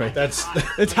 exactly. That's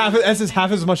It's half. That's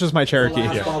half as much as my The Cherokee.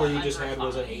 last bottle you just had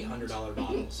was an $800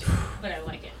 bottle. So. But I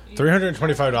like it.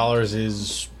 $325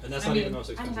 is And that's not even the most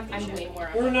expensive. I'm way more.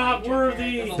 We're not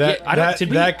worthy. that I don't- did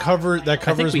we- that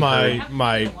covers we my heard.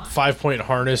 my 5-point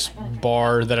harness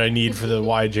bar that I need for the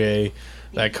YJ.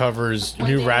 That covers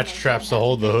new ratchet straps to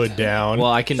hold the hood down. Well,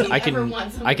 I can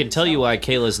tell you why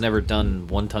Kayla's never done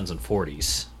 1 tons and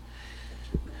 40s.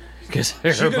 Because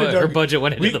her budget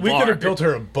went into the we bar. could have built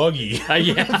her a buggy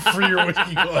Yeah. for your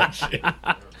whiskey collection.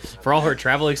 For all her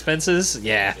travel expenses.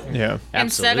 Yeah, Yeah.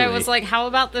 Instead, I absolutely. was like, how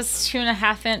about this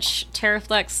 2.5-inch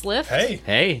Terraflex lift?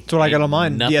 Hey, That's what I got on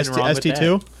mine. The nothing wrong with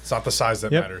ST2. It's not the size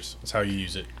that Yep. matters. It's how you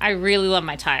use it. I really love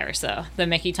my tires, though. The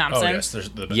Mickey Oh Thompson. yes, there's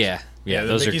the best. Yeah, the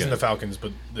those are Mickeys and the good. Falcons,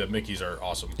 but the Mickeys are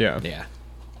awesome. Yeah. Yeah.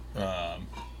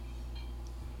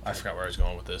 I forgot where I was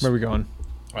going with this. Where are we going?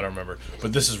 I don't remember,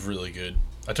 but this is really good.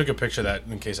 I took a picture of that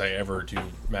in case I ever do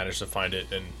manage to find it.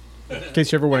 And In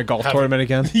case you ever win a golf tournament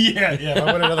again. yeah, if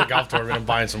I win another golf tournament, I'm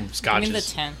buying some I mean, the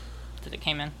scotches. 10 that it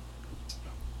came in.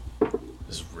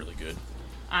 This is really good.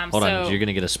 Hold on, you're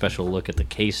gonna get a special look at the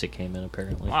case it came in.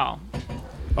 Apparently. Wow.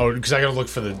 Oh, because I gotta look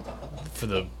for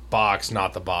the box,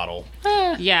 not the bottle.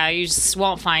 Yeah, you just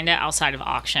won't find it outside of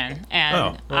auction. And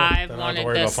Oh, well, I've then I don't have wanted to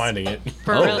worry about this finding it.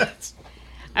 for a really,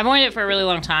 I've wanted it for a really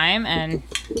long time and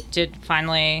did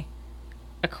finally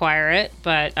acquire it,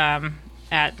 but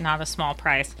at not a small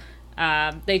price.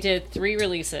 They did 3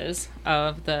 releases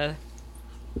of this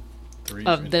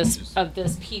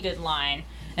peated line.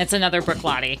 It's another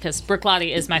Bruichladdich because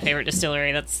Bruichladdich is my favorite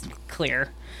distillery. That's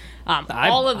clear.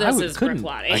 All of this is couldn't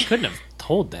Bruichladdich. I couldn't have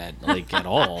told that like at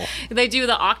all. They do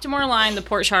the Octomore line, the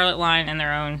Port Charlotte line, and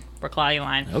their own Bruichladdich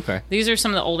line. Okay. These are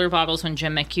some of the older bottles when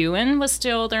Jim McEwen was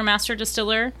still their master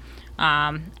distiller.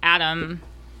 Adam,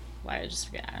 why did I just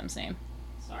forget Adam's name?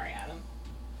 Sorry, Adam.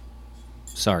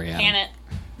 Sorry, Adam. Hannett.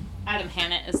 Adam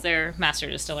Hannett is their master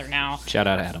distiller now. Shout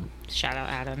out Adam. Shout out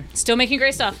Adam. Still making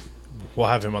great stuff. We'll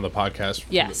have him on the podcast.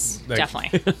 Yes, Like,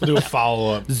 definitely. We'll do a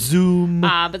follow up. Zoom.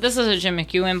 But this is a Jim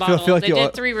McEwen bottle. feel like they you did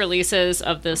ought- 3 releases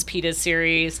of this Pita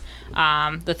series. The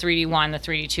 3D1, the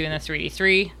 3D2, and the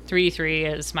 3D3. 3D3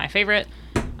 is my favorite.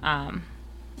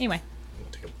 Anyway.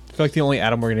 I feel like the only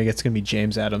Adam we're gonna get is gonna be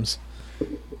James Adams.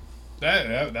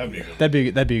 That'd be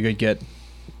good. That'd be a good get.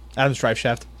 Adam's Drive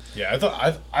Shaft. Yeah,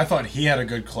 I thought he had a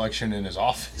good collection in his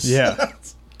office. Yeah.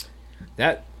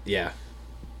 Yeah.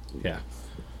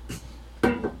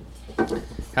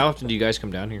 How often do you guys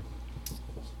come down here?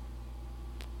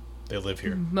 They live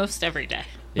here. Most every day.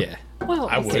 Yeah. Well,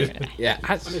 I most every would. day. Yeah.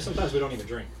 I mean, sometimes we don't even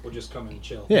drink. We'll just come and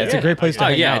chill. Yeah, it's a great place to Oh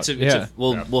hang yeah,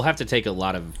 out. we'll have to take a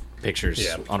lot of pictures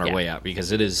Yeah. on our Yeah. way out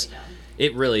because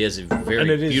it really is a very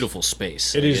And it is- beautiful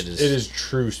space. It Like, is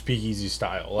true speakeasy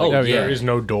style. Like, Oh, there yeah. is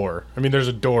no door. I mean, there's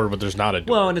a door, but there's not a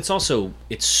door. Well, and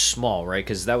it's small, right?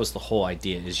 Because that was the whole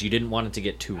idea is you didn't want it to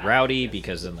get too rowdy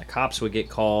because then the cops would get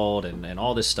called and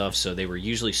all this stuff. So they were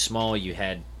usually small. You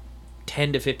had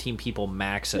 10 to 15 people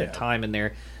max at a Yeah. time in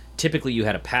there. Typically, you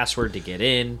had a password to get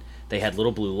in. They had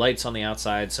little blue lights on the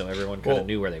outside, so everyone kind of Well,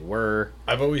 knew where they were.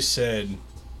 I've always said,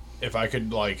 if I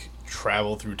could like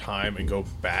travel through time and go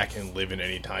back and live in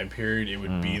any time period, it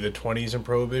would be the 20s and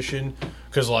Prohibition,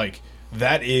 because like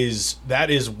that is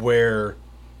where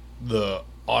the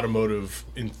automotive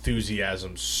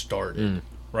enthusiasm started,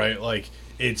 right? Like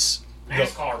it's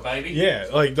NASCAR, baby. yeah,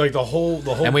 like the whole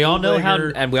And we all know how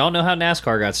bootlegger-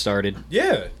 NASCAR got started.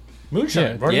 yeah,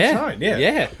 moonshine, running Yeah. shine, yeah,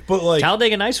 Yeah. But like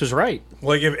Talladega Nights was right.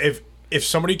 Like if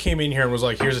somebody came in here and was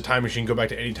like, "Here's a time machine, go back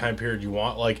to any time period you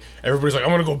want," like everybody's like, "I'm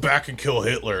gonna go back and kill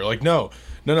Hitler." Like, no,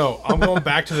 I'm going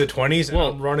back to the 20s and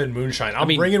I'm running moonshine.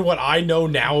 I'm bringing what I know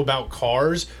now about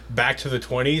cars back to the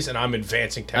 20s and I'm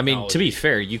advancing I technology. mean, to be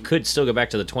fair, you could still go back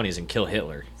to the 20s and kill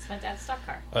Hitler. It's my dad's stock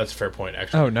car. That's a fair point,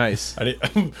 actually. Oh, nice. I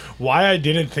didn't, why I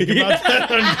didn't think about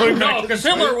that? I'm going back to the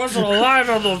 20s. wasn't alive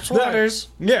in the 20s.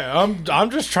 Yeah, I'm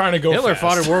just trying to go. Hitler fast.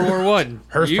 fought in World War One.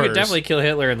 Hers You could purrs. definitely kill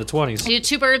Hitler in the 20s. You do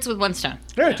 2 birds with 1 stone.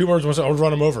 Yeah, 2 birds. I would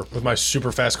run him over with my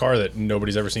super fast car that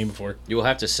nobody's ever seen before. You will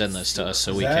have to send this to us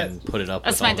so we that- can put it up.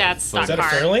 That's with my all the dad's stock Is that a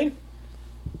car. Fairlane?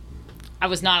 I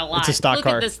was not alive. It's a stock look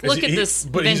car. At this, Is look he- at this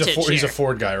but vintage he's a here.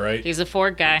 Ford guy, right? He's a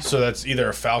Ford guy. So that's either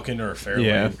a Falcon or a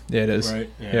Fairlane. Yeah, it is. Right?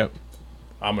 Yeah. Yep.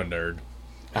 I'm a nerd.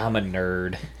 I'm a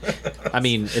nerd. I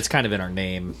mean, it's kind of in our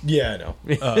name. Yeah, I know.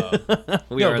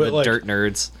 We No, are but the like- dirt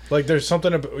nerds. Like, there's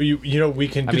something about we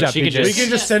can. I mean, she could PJ. we can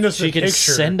just send us she the can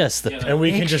picture, send us the. and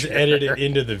we can just edit it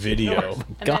into the video.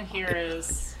 And then here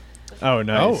is. Oh,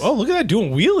 nice. Oh, look at that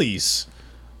doing wheelies.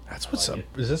 That's what's up.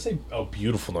 Does that say? Oh,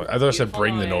 beautiful noise. I thought it said Beautiful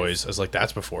bring the noise. noise. I was like,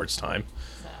 that's before it's time.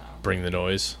 Bring the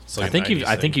noise. It's like I a think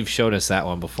 90s thing. you've showed us that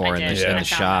one before I in did. the, I in the found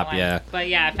shop. that one. Yeah. But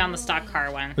yeah, I found the stock car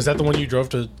one. Is that the one you drove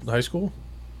to high school?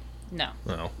 No.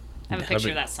 No. I have a picture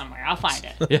of that somewhere. I'll find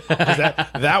it.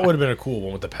 That would have been a cool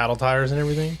one with the paddle tires and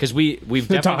everything. Because we've To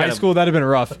definitely high got school, that'd have been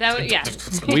rough. That would, yeah.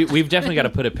 we've definitely got to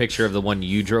put a picture of the one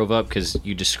you drove up because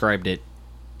you described it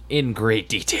in great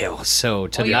detail. So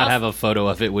to Well, you not also- have a photo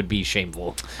of it would be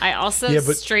shameful. I also Yeah,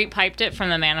 but- straight piped it from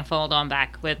the manifold on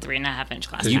back with 3.5-inch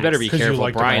glass. You better be 'Cause you careful.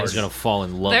 like the Brian's March. gonna fall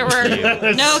in love There with you.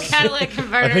 were no catalytic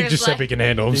converters. I think Giuseppe can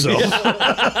handle himself.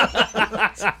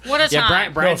 What a Yeah,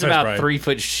 time. Brian's No offense, about Brian. 3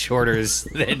 foot shorter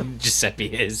than Giuseppe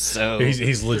is. So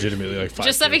He's legitimately like 5.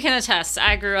 Giuseppe can attest.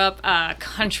 I grew up a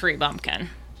country bumpkin.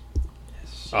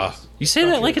 you say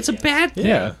that like it's a bad thing.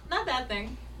 Yeah. Not a bad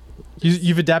thing.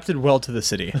 You've adapted well to the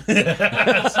city.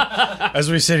 As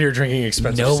we sit here drinking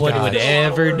expensive No one would scotch.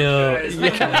 ever know. It's my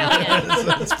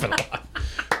chameleon. It's been a lot.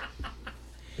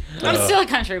 I'm still a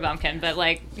country bumpkin, but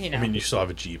like, you know. I mean, you still have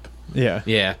a Jeep. Yeah.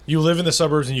 Yeah. You live in the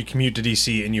suburbs and you commute to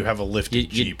DC and you have a lifted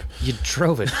Jeep. You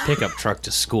drove a pickup truck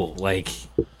to school. Like,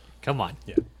 come on.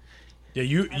 Yeah,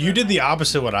 you did the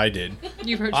opposite of what I did.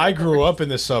 You heard I grew up in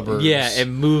the suburbs. Yeah,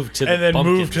 and moved to the and then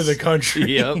bumpkins. moved to the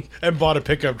country Yep. and bought a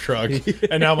pickup truck.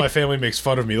 And now my family makes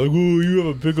fun of me. Like, oh, you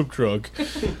have a pickup truck.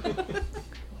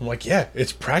 I'm like, yeah,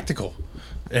 it's practical.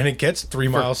 And it gets 3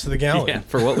 miles to the gallon. Yeah,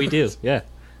 for what we do. Yeah.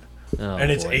 Oh,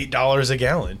 And it's boy. $8 a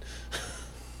gallon.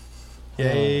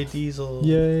 Yay, diesel.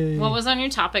 Yay. What was on your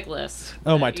topic list?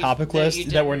 Oh, my that you- topic that list you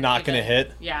that we're did- not you going to did?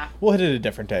 hit? Yeah. We'll hit it a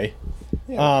different day.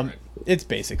 It's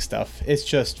basic stuff. It's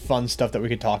just fun stuff that we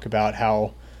could talk about.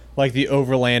 How, like, the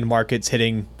overland market's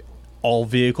hitting all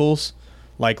vehicles,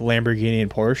 like Lamborghini and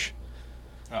Porsche.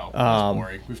 Oh, that's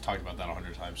boring. We've talked about that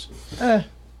 100 times.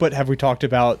 But have we talked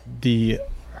about the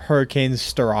Hurricane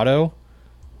Storado?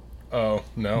 Oh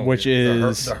no, Which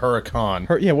is the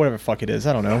Huracan. Yeah, whatever the fuck it is.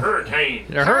 I don't know. Hurricane.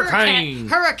 The hurricane.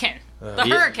 Hurricane. The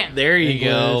hurricane. There you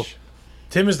go. English.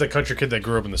 Tim is the country kid that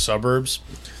grew up in the suburbs.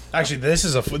 Actually, this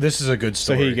is a good So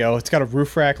story. here you go. It's got a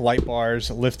roof rack, light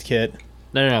bars, lift kit.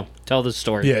 No. Tell the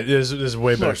story. Yeah, this is a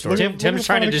way better story. look at- Tim's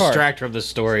trying to the car. distract from the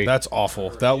story. That's awful.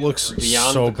 That looks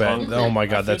Beyond so the bad. concrete. Oh my I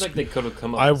god, feel that's. like they could have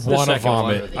come up I with the want to second one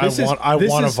vomit. or the- I This is- want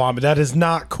this to is- vomit. That is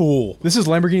not cool. This is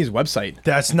Lamborghini's website.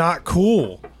 That's not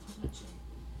cool.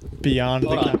 Beyond the.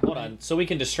 Hold on. So we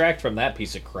can distract from that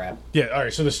piece of crap. Yeah. All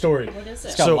right. So the story.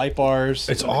 It's got So- light bars.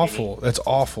 It's awful. That's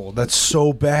awful. That's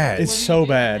so bad. It's so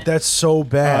bad. That's so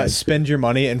bad. Spend your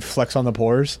money and flex on the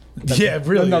pores. Yeah,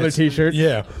 really. Another it's- T-shirt.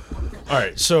 Yeah. All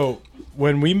right. So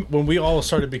when we all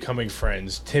started becoming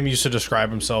friends, Tim used to describe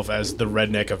himself as the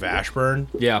redneck of Ashburn.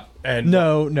 Yeah. And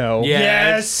No. Yeah.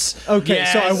 Yes. Okay,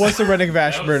 so I was the redneck of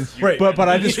Ashburn, Right. but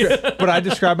I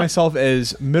describe myself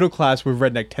as middle class with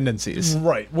redneck tendencies.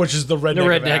 Right, which is the redneck, The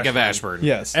redneck of Ashburn.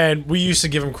 Yes. And we used to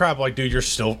give him crap like, dude,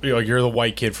 you're the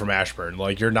white kid from Ashburn.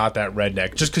 Like, you're not that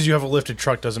redneck. Just because you have a lifted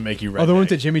truck doesn't make you redneck. Oh, they went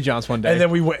to Jimmy John's one day. and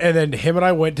then then him and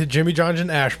I went to Jimmy John's in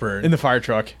Ashburn in the fire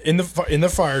truck. in the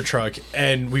fire truck,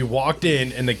 and we walked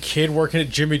in, and the kid working at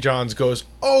Jimmy John's goes,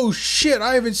 "Oh shit,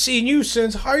 I haven't seen you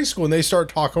since high school." And they start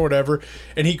talking whatever,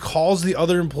 and he calls the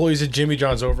other employees at Jimmy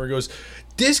John's over and goes,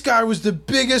 "This guy was the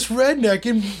biggest redneck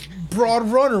in Broad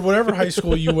Run or whatever high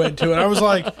school you went to." And I was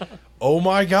like, "Oh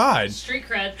my god." Street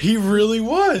cred. He really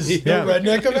was Yeah. the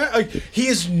redneck of like he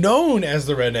is known as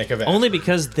the redneck of Only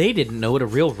because they didn't know what a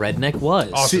real redneck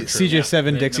was. Awesome.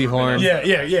 CJ7 Dixie Horn. yeah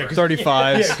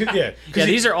 35s. yeah.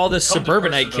 These are all the Come to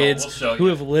suburbanite Percival, kids we'll show who you.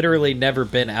 have literally never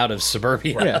been out of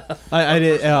suburbia. Yeah. I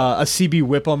did a CB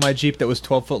whip on my Jeep that was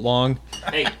 12 foot long.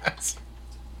 Hey,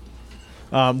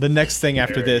 The next thing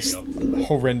after There this, you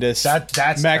horrendous. that's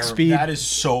max terrible. speed. That is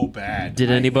so bad.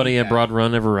 Did I anybody hate at that. Broad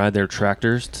Run ever ride their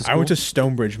tractors to school? I went to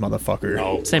Stonebridge, motherfucker.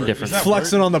 Oh, Same is difference. that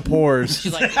Flexing on the pores.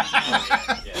 She's like,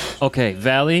 Okay,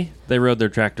 Valley, they rode their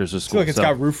tractors to school. Look, it's so-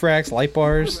 got roof racks, light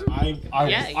bars. I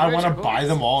Yeah, you want to went to buy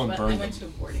them all and I burn them. went to a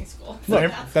boarding school.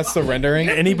 Look, that's the rendering.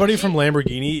 Anybody from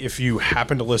Lamborghini, if you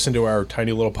happen to listen to our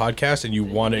tiny little podcast and you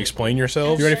want to explain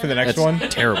yourselves, You ready for the next That's one?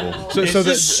 terrible. So, it's so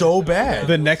the, so bad.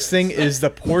 the next thing is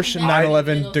the Porsche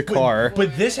 911 Dakar.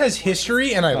 But this has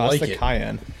history, and I Oh, it's like the it.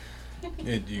 Cayenne.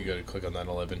 You got to click on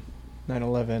 911.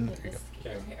 911.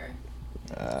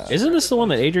 Isn't this the one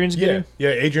that Adrian's getting? Yeah,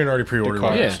 Adrian already pre-ordered Dakar.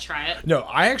 one. Yeah. let's try it. No,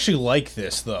 I actually like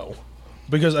this though,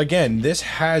 because again, this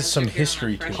has some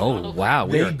history to it. Oh, wow.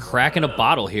 We are cracking a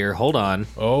bottle here. Hold on.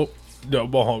 Oh, no,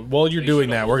 well, while you're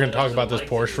doing that, we're gonna talk about this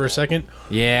Porsche for a second.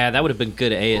 Yeah, that would have been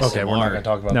good ASMR. Okay, we're not gonna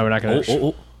talk about. No, we're not Oh, going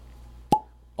to.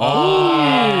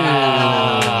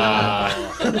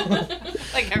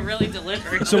 Like I really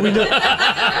delivered. So we know.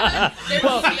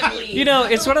 You know,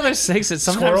 it's one of those things that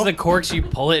sometimes Squirrel? the corks, you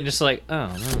pull it and just like, oh,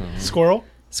 no. Squirrel.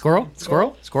 Squirrel?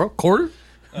 Quarter?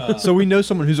 So we know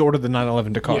someone who's ordered the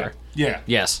 911 Dakar. Yeah.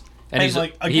 Yes. And And, he's,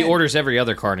 like, he again- orders every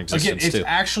other car in Again, existence, it's too.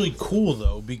 actually cool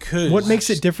though because What makes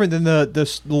it different than the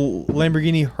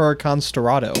Lamborghini Huracan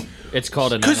Storado? It's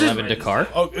called a 'Cause it- 911 Dakar.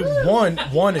 Oh,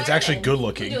 one, it's actually good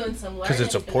looking because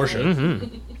it's a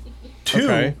Porsche.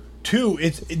 Okay. Two,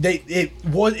 it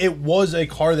was a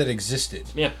car that existed.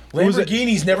 yeah.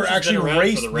 Lamborghini's never Porsche's been actually around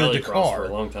raced for the rallycross for Dakar.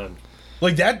 a long time.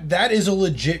 Like that is a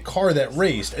legit car that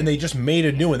raced, and they just made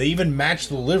a new one. They even matched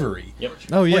the livery. Yep.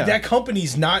 Oh yeah, Like that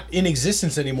company's not in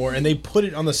existence anymore, and they put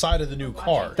it on the side of the new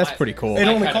car. that's pretty cool. It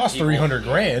only kind of cost people.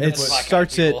 $300,000. It but-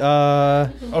 starts at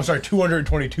oh, sorry,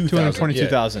 222,000.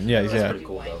 222,000. Yeah, That's yeah. pretty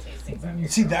cool though.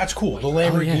 See, that's cool. The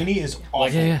Lamborghini is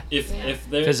awful. Yeah. If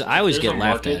there, 'Cause I always if there's get a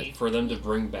laughed market at. for them to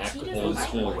bring back old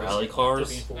school rally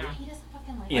cars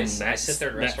in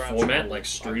that format, like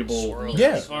streetable Yeah.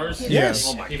 rally cars. Yes.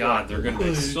 Oh my god, they're gonna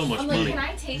make so much money.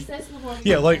 I taste this before?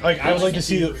 Yeah, like I would like to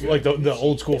see like the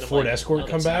old school Ford Escort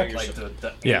come back. Like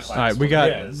the Yeah. All right, we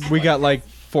got like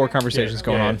 4 conversations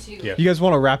going on. Yeah. You guys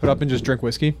want to wrap it up and just drink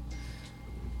whiskey?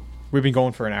 We've been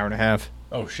going for an hour and a half.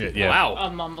 Oh shit. Yeah. Wow.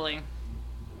 I'm mumbling.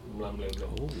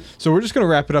 So we're just gonna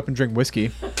wrap it up and drink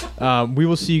whiskey. We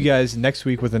will see you guys next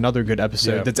week with another good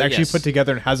episode Yeah. that's actually Yes. put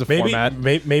together and has a Maybe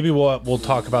format. maybe we'll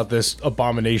talk about this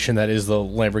abomination that is the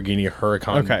Lamborghini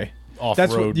Huracan. Okay. Off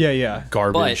That's road. what. Yeah, yeah.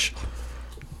 Garbage.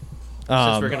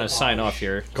 Since we're gonna sign off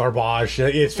here, Garbage.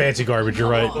 It's fancy garbage. You're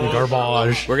right.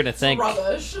 Garbage. we're gonna thank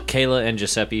Kayla and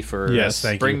Giuseppe for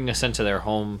Thank you. bringing us into their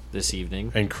home this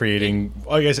evening. And creating,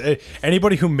 I guess,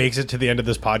 anybody who makes it to the end of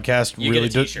this podcast You really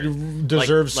get a t-shirt.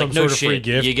 deserves Like some no sort of shit, free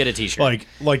gift. you get a t-shirt.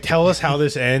 Like tell us how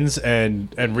this ends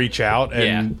and reach out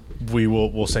and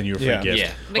we'll send you a free gift.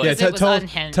 Yeah. Because Yeah, it was tell-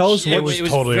 unhinged. tell us It what- was, it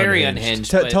was totally very unhinged.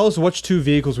 unhinged. T- but tell us which 2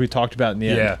 vehicles we talked about in the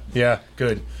end. Yeah,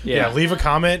 good. Yeah. Leave a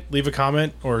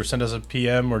comment, or send us a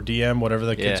PM or DM, whatever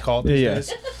the kids call it these Yeah.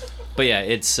 days. But yeah,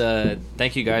 it's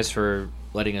thank you guys for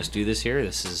letting us do this here.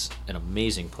 This is an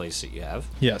amazing place that you have.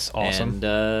 Yes, awesome.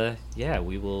 And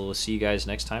we will see you guys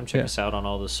next time. Check Yeah. us out on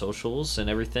all the socials and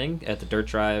everything at the Dirt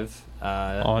Drive.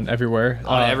 On everywhere.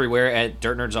 Everywhere at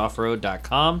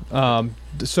dirtnerdsoffroad.com.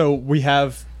 So we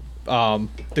have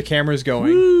the cameras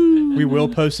going. We will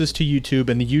post this to YouTube,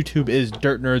 and the YouTube is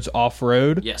Dirt Nerds Off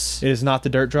Road. Yes. It is not the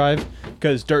Dirt Drive,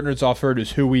 because Dirt Nerds Off Road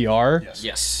is who we are.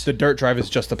 Yes. The Dirt Drive is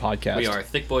just the podcast. We are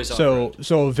Thick Boys Off So Road.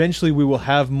 so eventually we will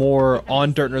have more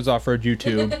on Dirt Nerds Off Road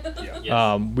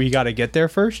YouTube. We got to get there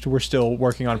first. We're still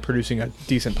working on producing a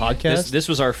decent podcast. This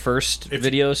was our first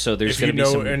video, so there's if going to you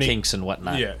be know some any- kinks and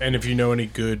whatnot. Yeah, and if you know any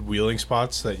good wheeling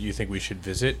spots that you think we should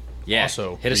visit,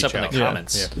 also hit us reach up in out. the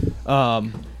comments. Yeah.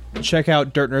 Check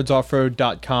out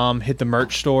dirtnerdsoffroad.com. Hit the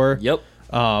merch store. Yep.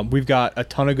 We've got a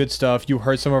ton of good stuff. You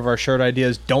heard some of our shirt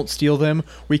ideas. Don't steal them.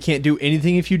 We can't do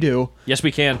anything if you do. Yes,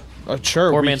 we can. Sure,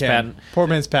 Poor we man's can. patent. Poor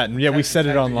man's patent. Yeah, we said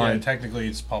it online. Yeah, technically,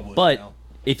 it's published But now.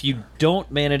 if you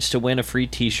don't manage to win a free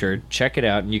T-shirt, check it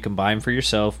out, and you can buy them for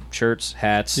yourself. Shirts,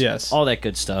 hats, Yes. all that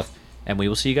good stuff. And we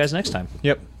will see you guys next time.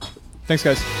 Yep. Thanks,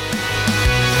 guys.